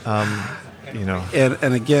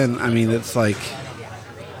 And again, I mean, it's like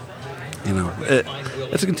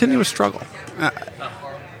it's a continuous struggle.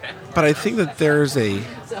 But I think that there's a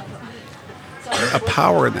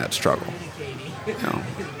power in that struggle.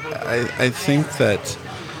 I think that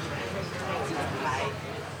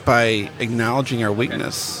by acknowledging our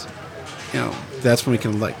weakness, that's when we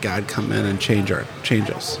can let God come in and change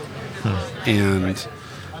us. And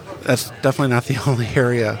that's definitely not the only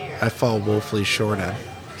area I fall woefully short at.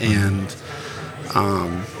 And,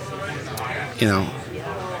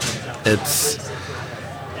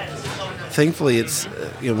 thankfully it's,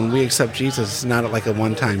 when we accept Jesus, it's not like a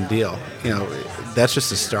one-time deal. That's just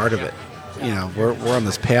the start of it. We're on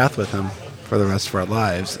this path with Him for the rest of our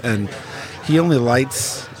lives. And He only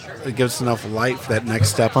lights it gives us enough light for that next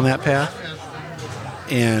step on that path,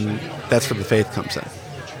 and that's where the faith comes in.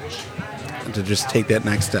 And to just take that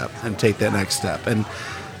next step and take that next step, and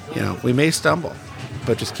we may stumble,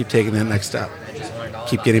 but just keep taking that next step,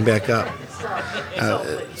 keep getting back up.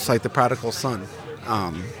 It's like the prodigal son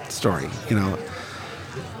story.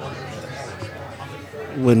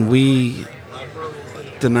 When we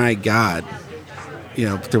deny God,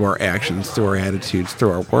 through our actions, through our attitudes,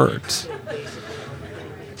 through our words,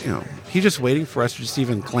 He's just waiting for us to just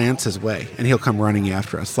even glance His way, and He'll come running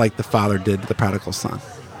after us, like the father did to the prodigal son.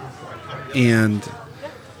 And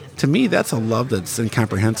to me, that's a love that's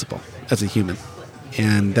incomprehensible as a human,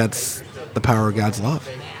 and that's the power of God's love.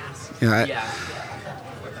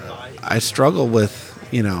 I struggle with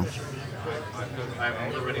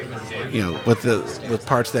with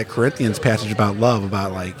parts of that Corinthians passage about love,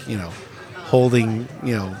 about holding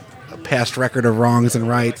a past record of wrongs and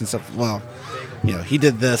rights and stuff. Well, he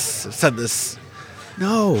did this, said this.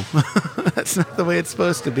 No, that's not the way it's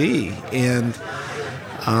supposed to be. And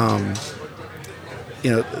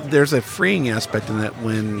there's a freeing aspect in that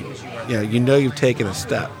when you've taken a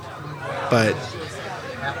step, but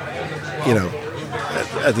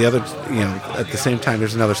at the same time,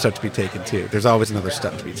 there's another step to be taken too. There's always another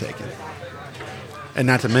step to be taken. And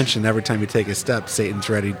not to mention, every time you take a step, Satan's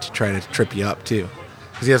ready to try to trip you up too,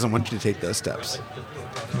 because he doesn't want you to take those steps.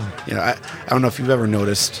 I don't know if you've ever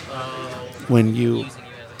noticed, when you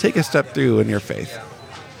take a step through in your faith,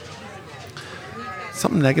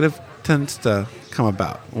 something negative tends to come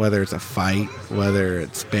about, whether it's a fight, whether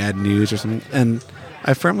it's bad news or something. And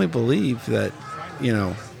I firmly believe that,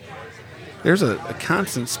 there's a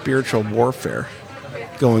constant spiritual warfare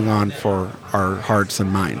going on for our hearts and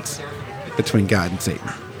minds between God and Satan.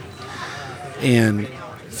 And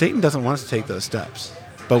Satan doesn't want us to take those steps.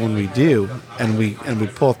 But when we do, and we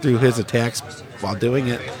pull through his attacks while doing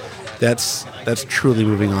it, that's truly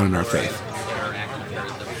moving on in our faith.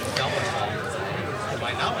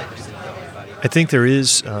 I think there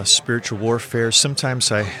is spiritual warfare.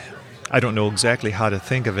 Sometimes I don't know exactly how to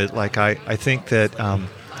think of it. Like I think that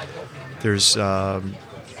there's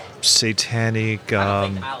satanic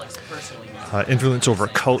influence over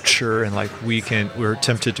culture, and we're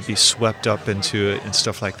tempted to be swept up into it and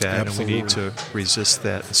stuff like that. Absolutely. And we need to resist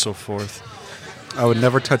that and so forth. I would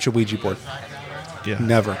never touch a Ouija board. Yeah.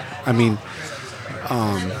 Never. I mean,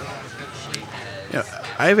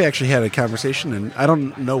 I've actually had a conversation, and I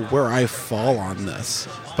don't know where I fall on this,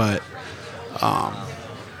 but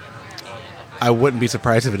I wouldn't be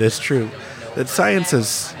surprised if it is true that science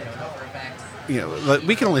is,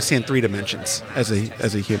 we can only see in 3 dimensions as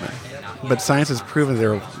a human, but science has proven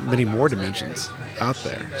there are many more dimensions out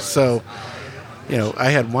there. So,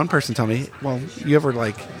 I had one person tell me, well, you ever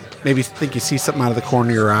maybe think you see something out of the corner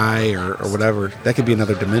of your eye or whatever, that could be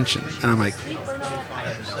another dimension. And I'm like,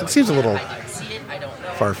 it seems a little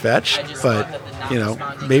far-fetched, but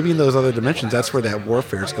maybe in those other dimensions, that's where that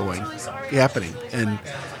warfare is happening, and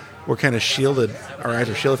we're kind of shielded. Our eyes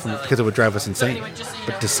are shielded from it because it would drive us insane,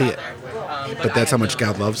 but to see it. But that's how much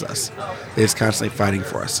God loves us. He's constantly fighting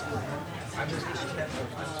for us.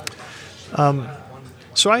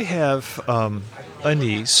 So I have a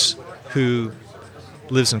niece who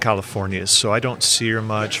lives in California, so I don't see her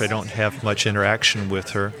much. I don't have much interaction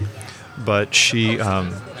with her, but she,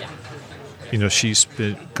 she's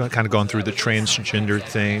been kind of gone through the transgender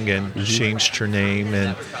thing and changed her name,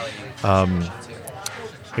 and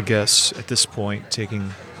I guess at this point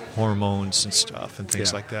taking hormones and stuff and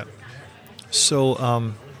things like that. So,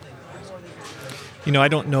 I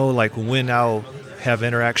don't know when I'll have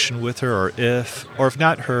interaction with her, or if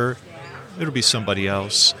not her, it'll be somebody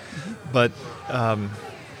else. But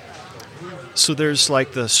so there's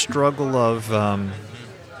the struggle of,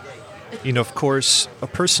 of course, a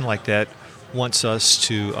person like that wants us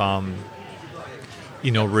to,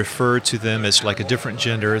 refer to them as a different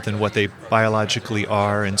gender than what they biologically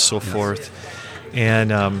are, and so forth.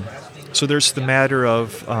 And so there's the matter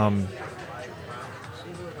of,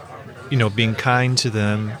 being kind to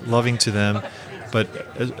them, loving to them, but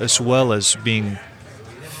as well as being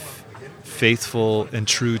faithful and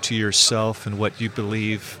true to yourself and what you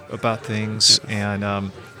believe about things.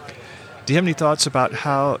 And do you have any thoughts about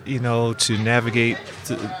how, to navigate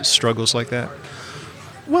struggles like that?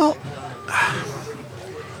 Well,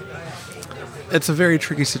 it's a very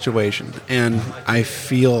tricky situation, and I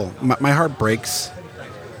feel my heart breaks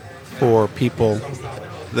for people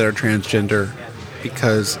that are transgender,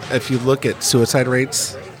 because if you look at suicide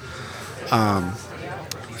rates,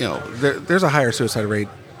 there's a higher suicide rate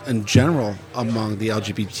in general among the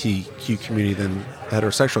LGBTQ community than the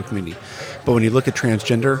heterosexual community. But when you look at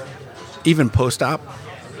transgender, even post-op,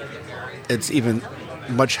 it's even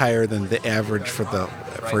much higher than the average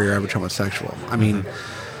for your average homosexual. I mean,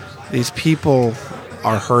 these people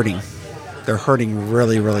are hurting. They're hurting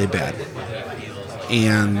really, really bad.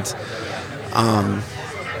 And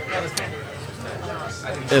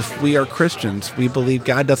if we are Christians, we believe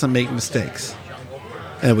God doesn't make mistakes.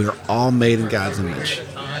 And we are all made in God's image.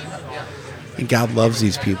 And God loves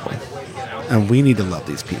these people. And we need to love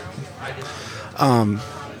these people.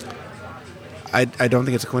 I don't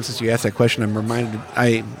think it's a coincidence you asked that question. I'm reminded,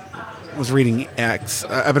 I was reading Acts.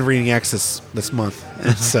 I've been reading Acts this month.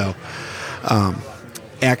 And so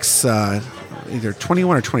Acts either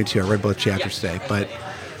 21 or 22. I read both chapters today, but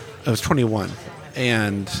it was 21.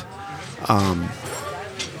 And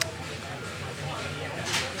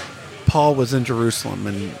Paul was in Jerusalem,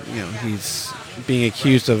 and he's being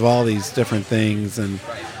accused of all these different things, and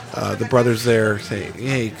the brothers there say,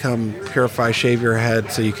 "Hey, come purify, shave your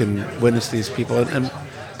head, so you can witness these people." And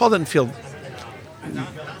Paul didn't feel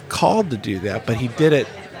called to do that, but he did it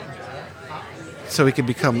so he could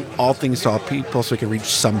become all things to all people, so he could reach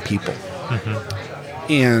some people.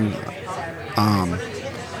 And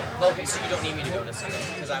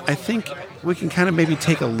I think we can kind of maybe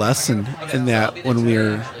take a lesson in that when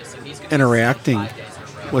we're interacting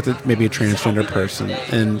with maybe a transgender person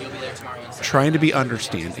and trying to be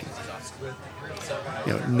understanding,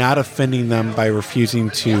 not offending them by refusing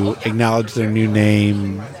to acknowledge their new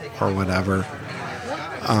name or whatever,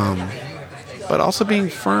 but also being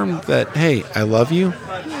firm that, hey, I love you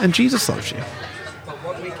and Jesus loves you,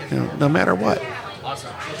 no matter what.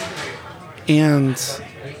 And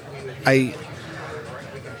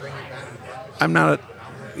I'm not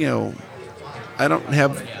I don't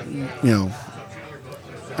have,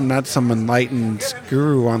 I'm not some enlightened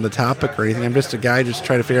guru on the topic or anything. I'm just a guy just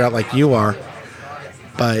trying to figure out like you are.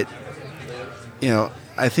 But,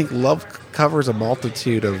 I think love covers a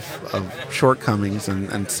multitude of shortcomings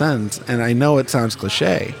and sins. And I know it sounds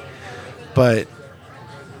cliche, but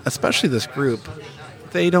especially this group,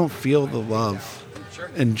 they don't feel the love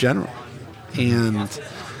in general. And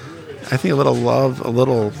I think a little love, a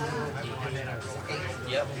little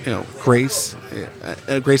grace,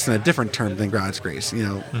 grace in a different term than God's grace,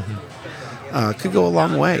 could go a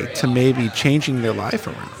long way to maybe changing their life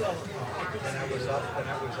around.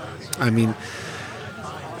 I mean,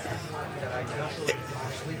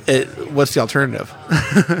 what's the alternative?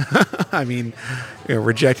 I mean,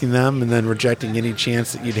 rejecting them and then rejecting any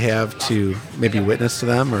chance that you'd have to maybe witness to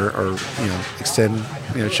them or extend,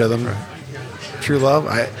 show them true love.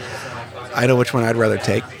 I know which one I'd rather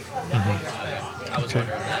take. Okay.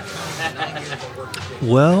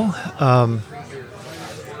 Well,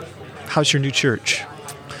 how's your new church?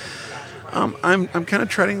 I'm kind of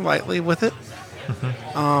treading lightly with it.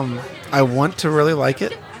 I want to really like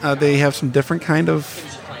it. They have some different kind of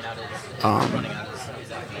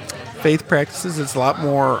faith practices. It's a lot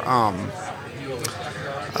more.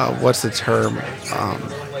 What's the term? A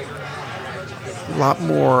lot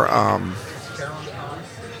more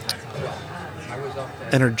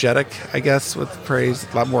energetic, I guess, with praise.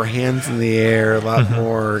 A lot more hands in the air. A lot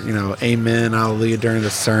more, amen, hallelujah during the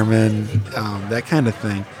sermon, that kind of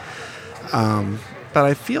thing. But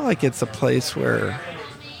I feel like it's a place where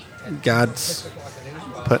God's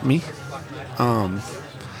put me.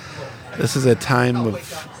 This is a time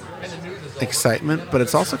of excitement, but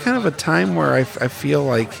it's also kind of a time where I feel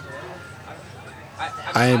like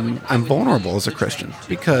I'm vulnerable as a Christian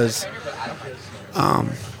because,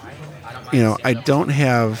 I don't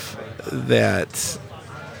have that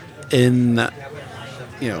in,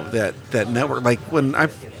 that network. Like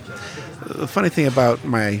the funny thing about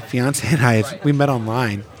my fiance and I is we met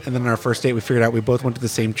online, and then on our first date we figured out we both went to the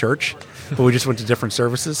same church, but we just went to different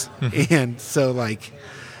services. And so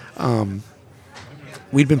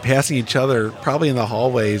we'd been passing each other probably in the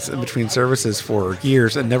hallways in between services for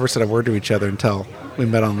years and never said a word to each other until we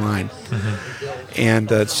met online. And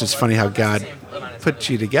it's just funny how God put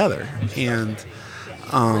you together. And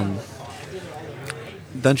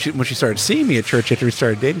then when she started seeing me at church after we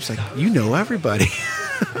started dating, she's like, "You know everybody."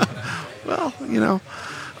 Well,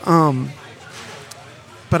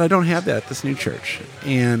 but I don't have that at this new church.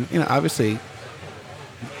 And, obviously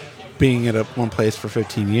being at one place for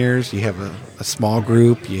 15 years, you have a small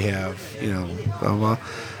group, you have, blah, blah.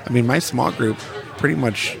 I mean, my small group pretty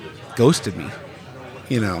much ghosted me,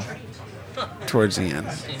 towards the end,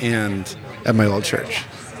 and at my old church.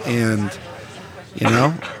 And,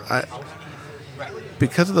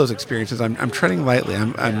 because of those experiences, I'm treading lightly.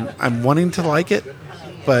 I'm wanting to like it,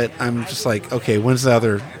 but I'm just like, okay, when's the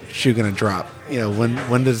other shoe going to drop?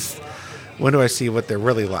 When do I see what they're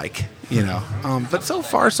really like? But so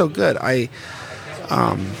far so good.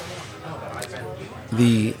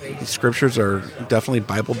 The scriptures are definitely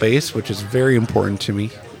Bible-based, which is very important to me.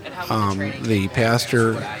 The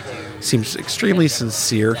pastor seems extremely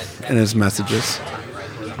sincere in his messages.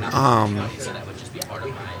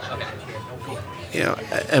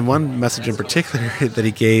 And one message in particular that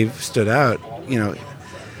he gave stood out.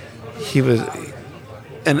 He was,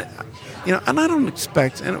 and I don't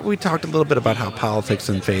expect, and we talked a little bit about how politics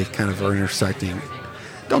and faith kind of are intersecting.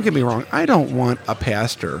 Don't get me wrong, I don't want a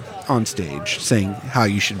pastor on stage saying how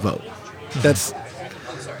you should vote. That's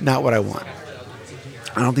not what I want.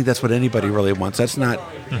 I don't think that's what anybody really wants. That's not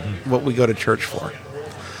what we go to church for.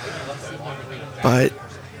 But,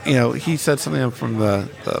 he said something from the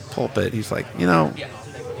pulpit. He's like, we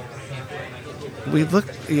look,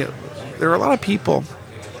 there are a lot of people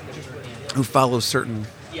who follow certain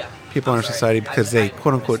people in our society because they,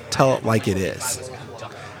 quote unquote, tell it like it is.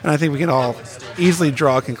 And I think we can all easily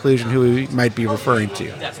draw a conclusion who we might be referring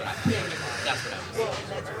to.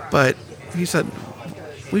 But he said,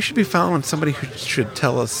 we should be following somebody who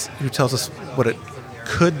tells us what it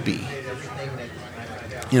could be.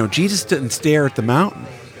 Jesus didn't stare at the mountain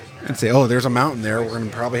and say, oh, there's a mountain there. We're going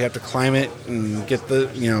to probably have to climb it and get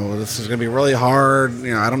this is going to be really hard.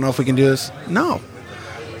 I don't know if we can do this. No.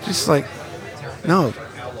 Just like, no,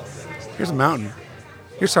 here's a mountain.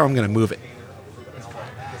 Here's how I'm going to move it.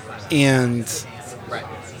 And,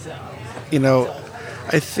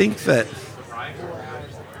 I think that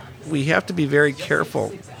we have to be very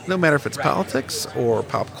careful, no matter if it's politics or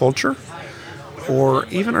pop culture or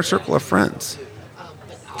even our circle of friends.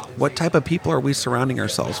 What type of people are we surrounding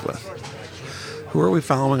ourselves with? Who are we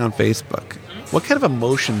following on Facebook? What kind of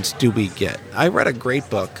emotions do we get? I read a great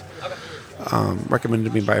book recommended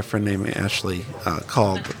to me by a friend named Ashley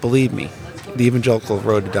called Believe Me, The Evangelical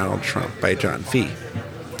Road to Donald Trump by John Fee.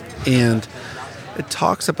 And it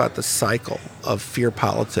talks about the cycle of fear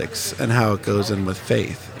politics and how it goes in with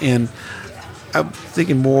faith. And I'm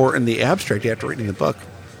thinking more in the abstract after reading the book,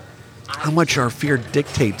 how much our fear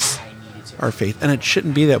dictates our faith. And it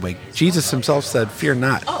shouldn't be that way. Jesus himself said, fear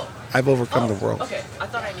not, I've overcome the world.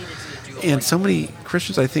 And so many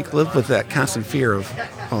Christians, I think, live with that constant fear of,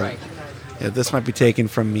 this might be taken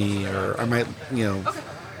from me, or I might,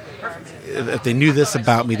 if they knew this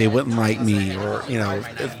about me, they wouldn't like me, or,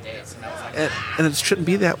 and it shouldn't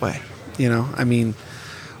be that way.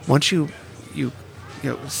 Once you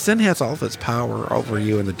sin has all of its power over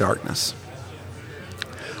you in the darkness.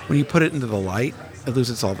 When you put it into the light, it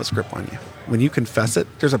loses all of its grip on you. When you confess it,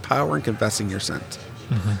 there's a power in confessing your sins.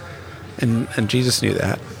 And Jesus knew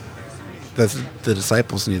that. The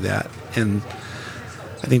disciples knew that. And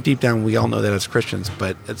I think deep down we all know that as Christians,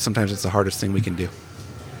 but sometimes it's the hardest thing we can do.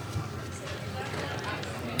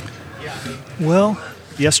 Well,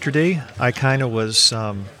 yesterday I kind of was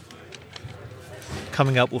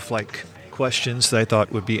coming up with questions that I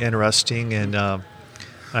thought would be interesting, and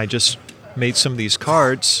I just made some of these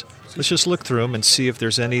cards. Let's just look through them and see if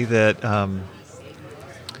there's any that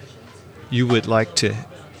you would like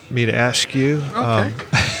me to ask you. Okay.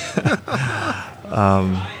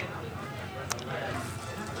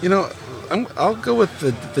 I'll go with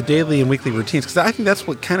the daily and weekly routines, because I think that's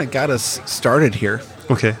what kind of got us started here.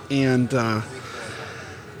 Okay. And,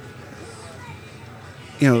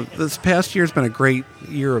 this past year has been a great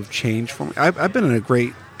year of change for me. I've been in a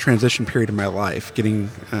great transition period in my life, getting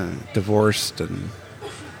divorced and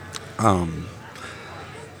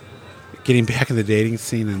getting back in the dating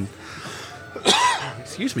scene. And,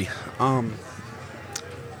 excuse me,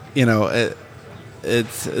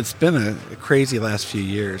 it's been a crazy last few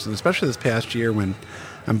years, and especially this past year when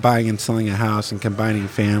I'm buying and selling a house and combining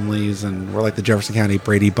families, and we're like the Jefferson County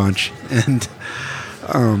Brady Bunch. And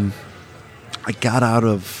I got out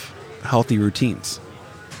of healthy routines,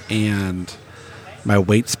 and my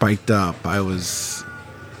weight spiked up. I was,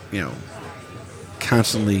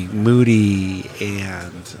 constantly moody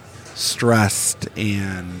and stressed,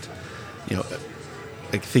 and,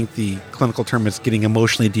 I think the clinical term is getting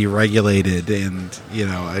emotionally deregulated, and,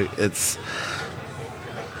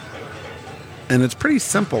 it's pretty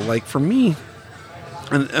simple. Like for me,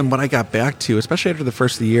 and what I got back to, especially after the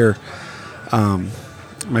first of the year,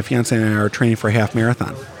 my fiance and I are training for a half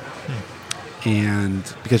marathon, and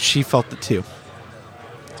because she felt it too.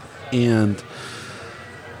 And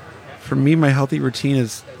for me, my healthy routine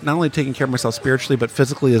is not only taking care of myself spiritually, but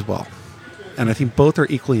physically as well. And I think both are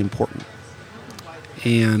equally important.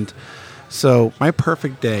 And so my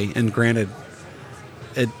perfect day, and granted,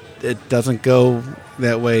 it doesn't go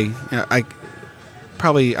that way. I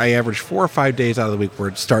average 4 or 5 days out of the week where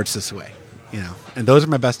it starts this way, and those are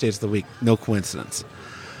my best days of the week. No coincidence.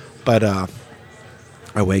 But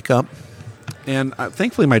I wake up, And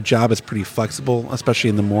thankfully, my job is pretty flexible, especially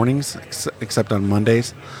in the mornings, except on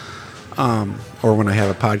Mondays, or when I have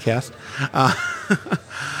a podcast.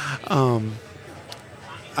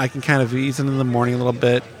 I can kind of ease into the morning a little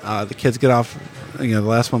bit. The kids get off, the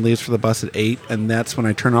last one leaves for the bus at 8, and that's when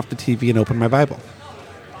I turn off the TV and open my Bible.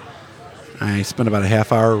 I spend about a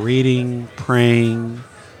half hour reading, praying,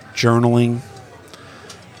 journaling,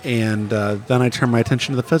 and then I turn my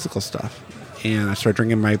attention to the physical stuff. And I start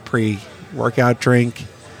drinking my pre-workout drink,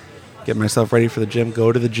 get myself ready for the gym,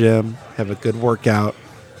 go to the gym, have a good workout,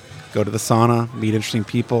 go to the sauna, meet interesting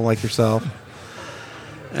people like yourself,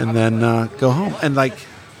 and then go home. And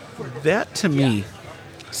that to me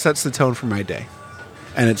sets the tone for my day.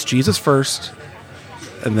 And it's Jesus first,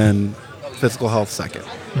 and then physical health second.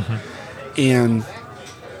 Mm-hmm. And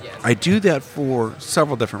I do that for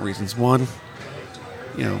several different reasons. One,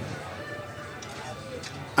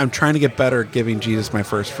 I'm trying to get better at giving Jesus my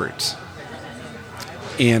first fruits.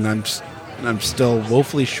 And I'm still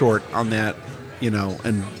woefully short on that,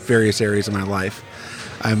 in various areas of my life.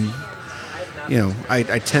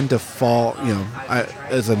 I tend to fall,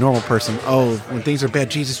 as a normal person, when things are bad,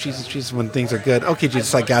 Jesus, Jesus, Jesus. When things are good, okay,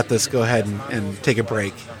 Jesus, I got this. Go ahead and take a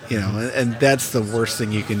break, and that's the worst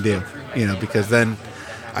thing you can do, because then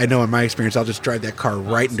I know in my experience, I'll just drive that car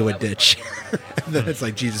right into a ditch. And then it's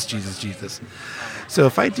like, Jesus, Jesus, Jesus. So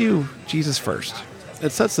if I do Jesus first,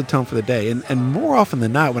 it sets the tone for the day. And more often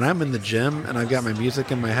than not, when I'm in the gym and I've got my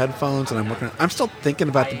music in my headphones and I'm still thinking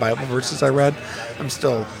about the Bible verses I read. I'm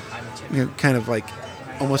still kind of like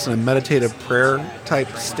almost in a meditative prayer type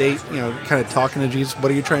state, kind of talking to Jesus. What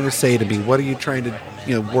are you trying to say to me? What are you trying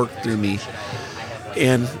to, work through me?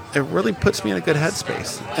 And it really puts me in a good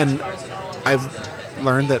headspace. And I've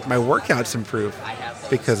learned that my workouts improve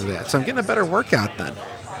because of that. So I'm getting a better workout then.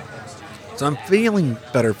 So I'm feeling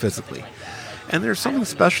better physically. And there's something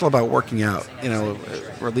special about working out.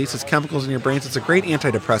 It releases chemicals in your brains. It's a great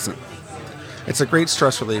antidepressant. It's a great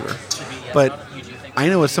stress reliever. But I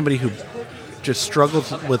know as somebody who just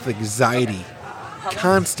struggles with anxiety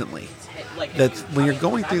constantly, that when you're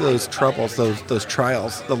going through those troubles, those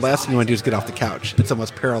trials, the last thing you want to do is get off the couch. It's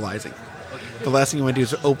almost paralyzing. The last thing you want to do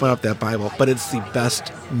is open up that Bible, but it's the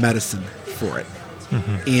best medicine for it.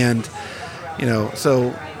 Mm-hmm. And,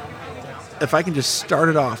 so if I can just start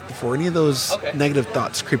it off before any of those negative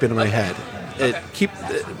thoughts creep into my head,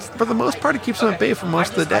 for the most part, it keeps them at bay for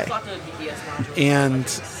most of the day. And,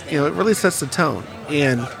 it really sets the tone.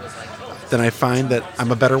 And then I find that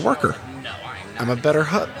I'm a better worker. I'm a better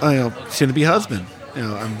soon-to-be husband.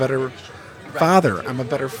 I'm a better father. I'm a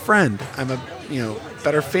better friend. I'm a,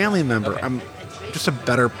 better family member. I'm just a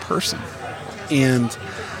better person. And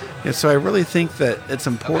so I really think that it's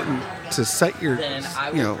important to set your,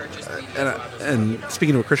 and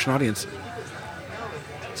speaking to a Christian audience,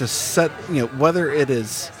 to set, whether it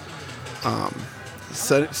is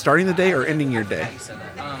starting the day or ending your day,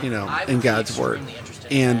 in God's Word.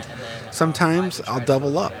 And sometimes I'll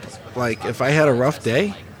double up. Like if I had a rough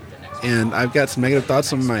day and I've got some negative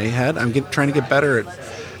thoughts in my head, I'm trying to get better at,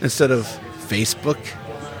 instead of Facebook,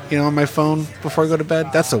 on my phone before I go to bed.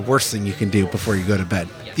 That's the worst thing you can do before you go to bed.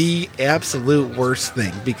 The absolute worst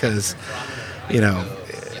thing, because,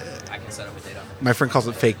 my friend calls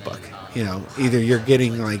it fake book. Either you're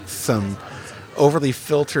getting like some overly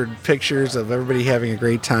filtered pictures of everybody having a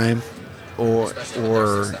great time, or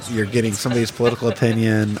you're getting somebody's political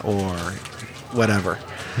opinion or whatever.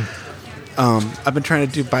 I've been trying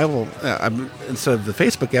to do Bible, instead of the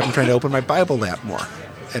Facebook app, I'm trying to open my Bible app more.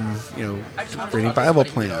 And, reading Bible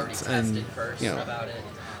plans. And,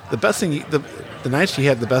 the best thing, the nights you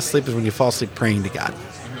have the best sleep is when you fall asleep praying to God.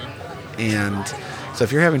 And so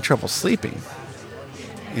if you're having trouble sleeping,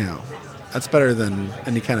 that's better than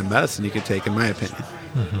any kind of medicine you could take, in my opinion.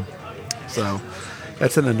 Mm-hmm. So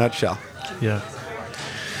that's in a nutshell. Yeah.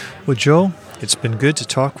 Well, Joe, it's been good to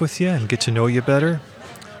talk with you and get to know you better.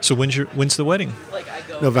 So when's the wedding?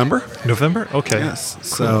 November. November? Okay. Yes. Cool.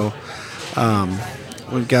 So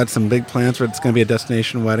we've got some big plans where it's going to be a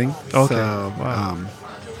destination wedding. Okay. So wow.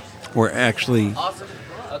 We're actually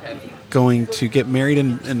going to get married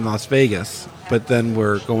in Las Vegas, but then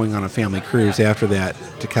we're going on a family cruise after that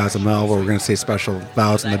to Cozumel, where we're going to say special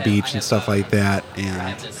vows on the beach and stuff like that.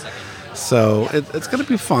 And so it's going to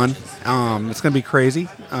be fun. It's going to be crazy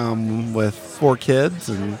with 4 kids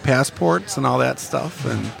and passports and all that stuff.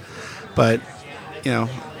 But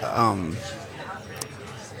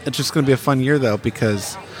it's just going to be a fun year, though,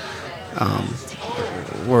 because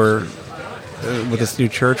we're with this new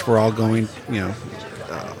church. We're all going.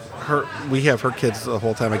 We have her kids the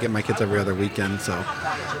whole time. I get my kids every other weekend. So,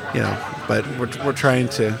 but we're trying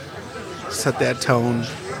to set that tone,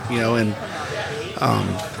 and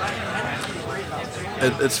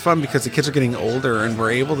It's fun because the kids are getting older, and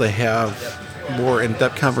we're able to have more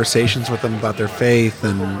in-depth conversations with them about their faith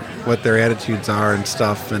and what their attitudes are and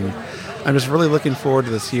stuff. And I'm just really looking forward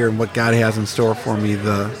to this year and what God has in store for me,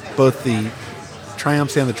 both the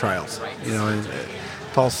triumphs and the trials. And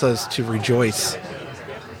Paul says to rejoice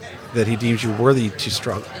that he deems you worthy to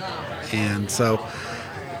struggle. And so,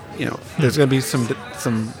 there's going to be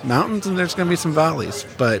some mountains and there's going to be some valleys,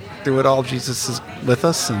 but through it all, Jesus is with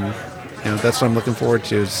us, and that's what I'm looking forward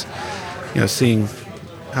to, is seeing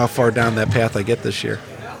how far down that path I get this year.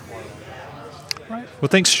 Right. Well,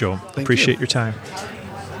 thanks, Joel. Appreciate your time.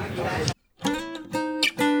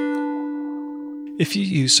 If you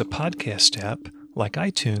use a podcast app like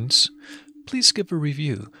iTunes, please give a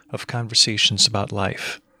review of Conversations About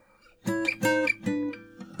Life.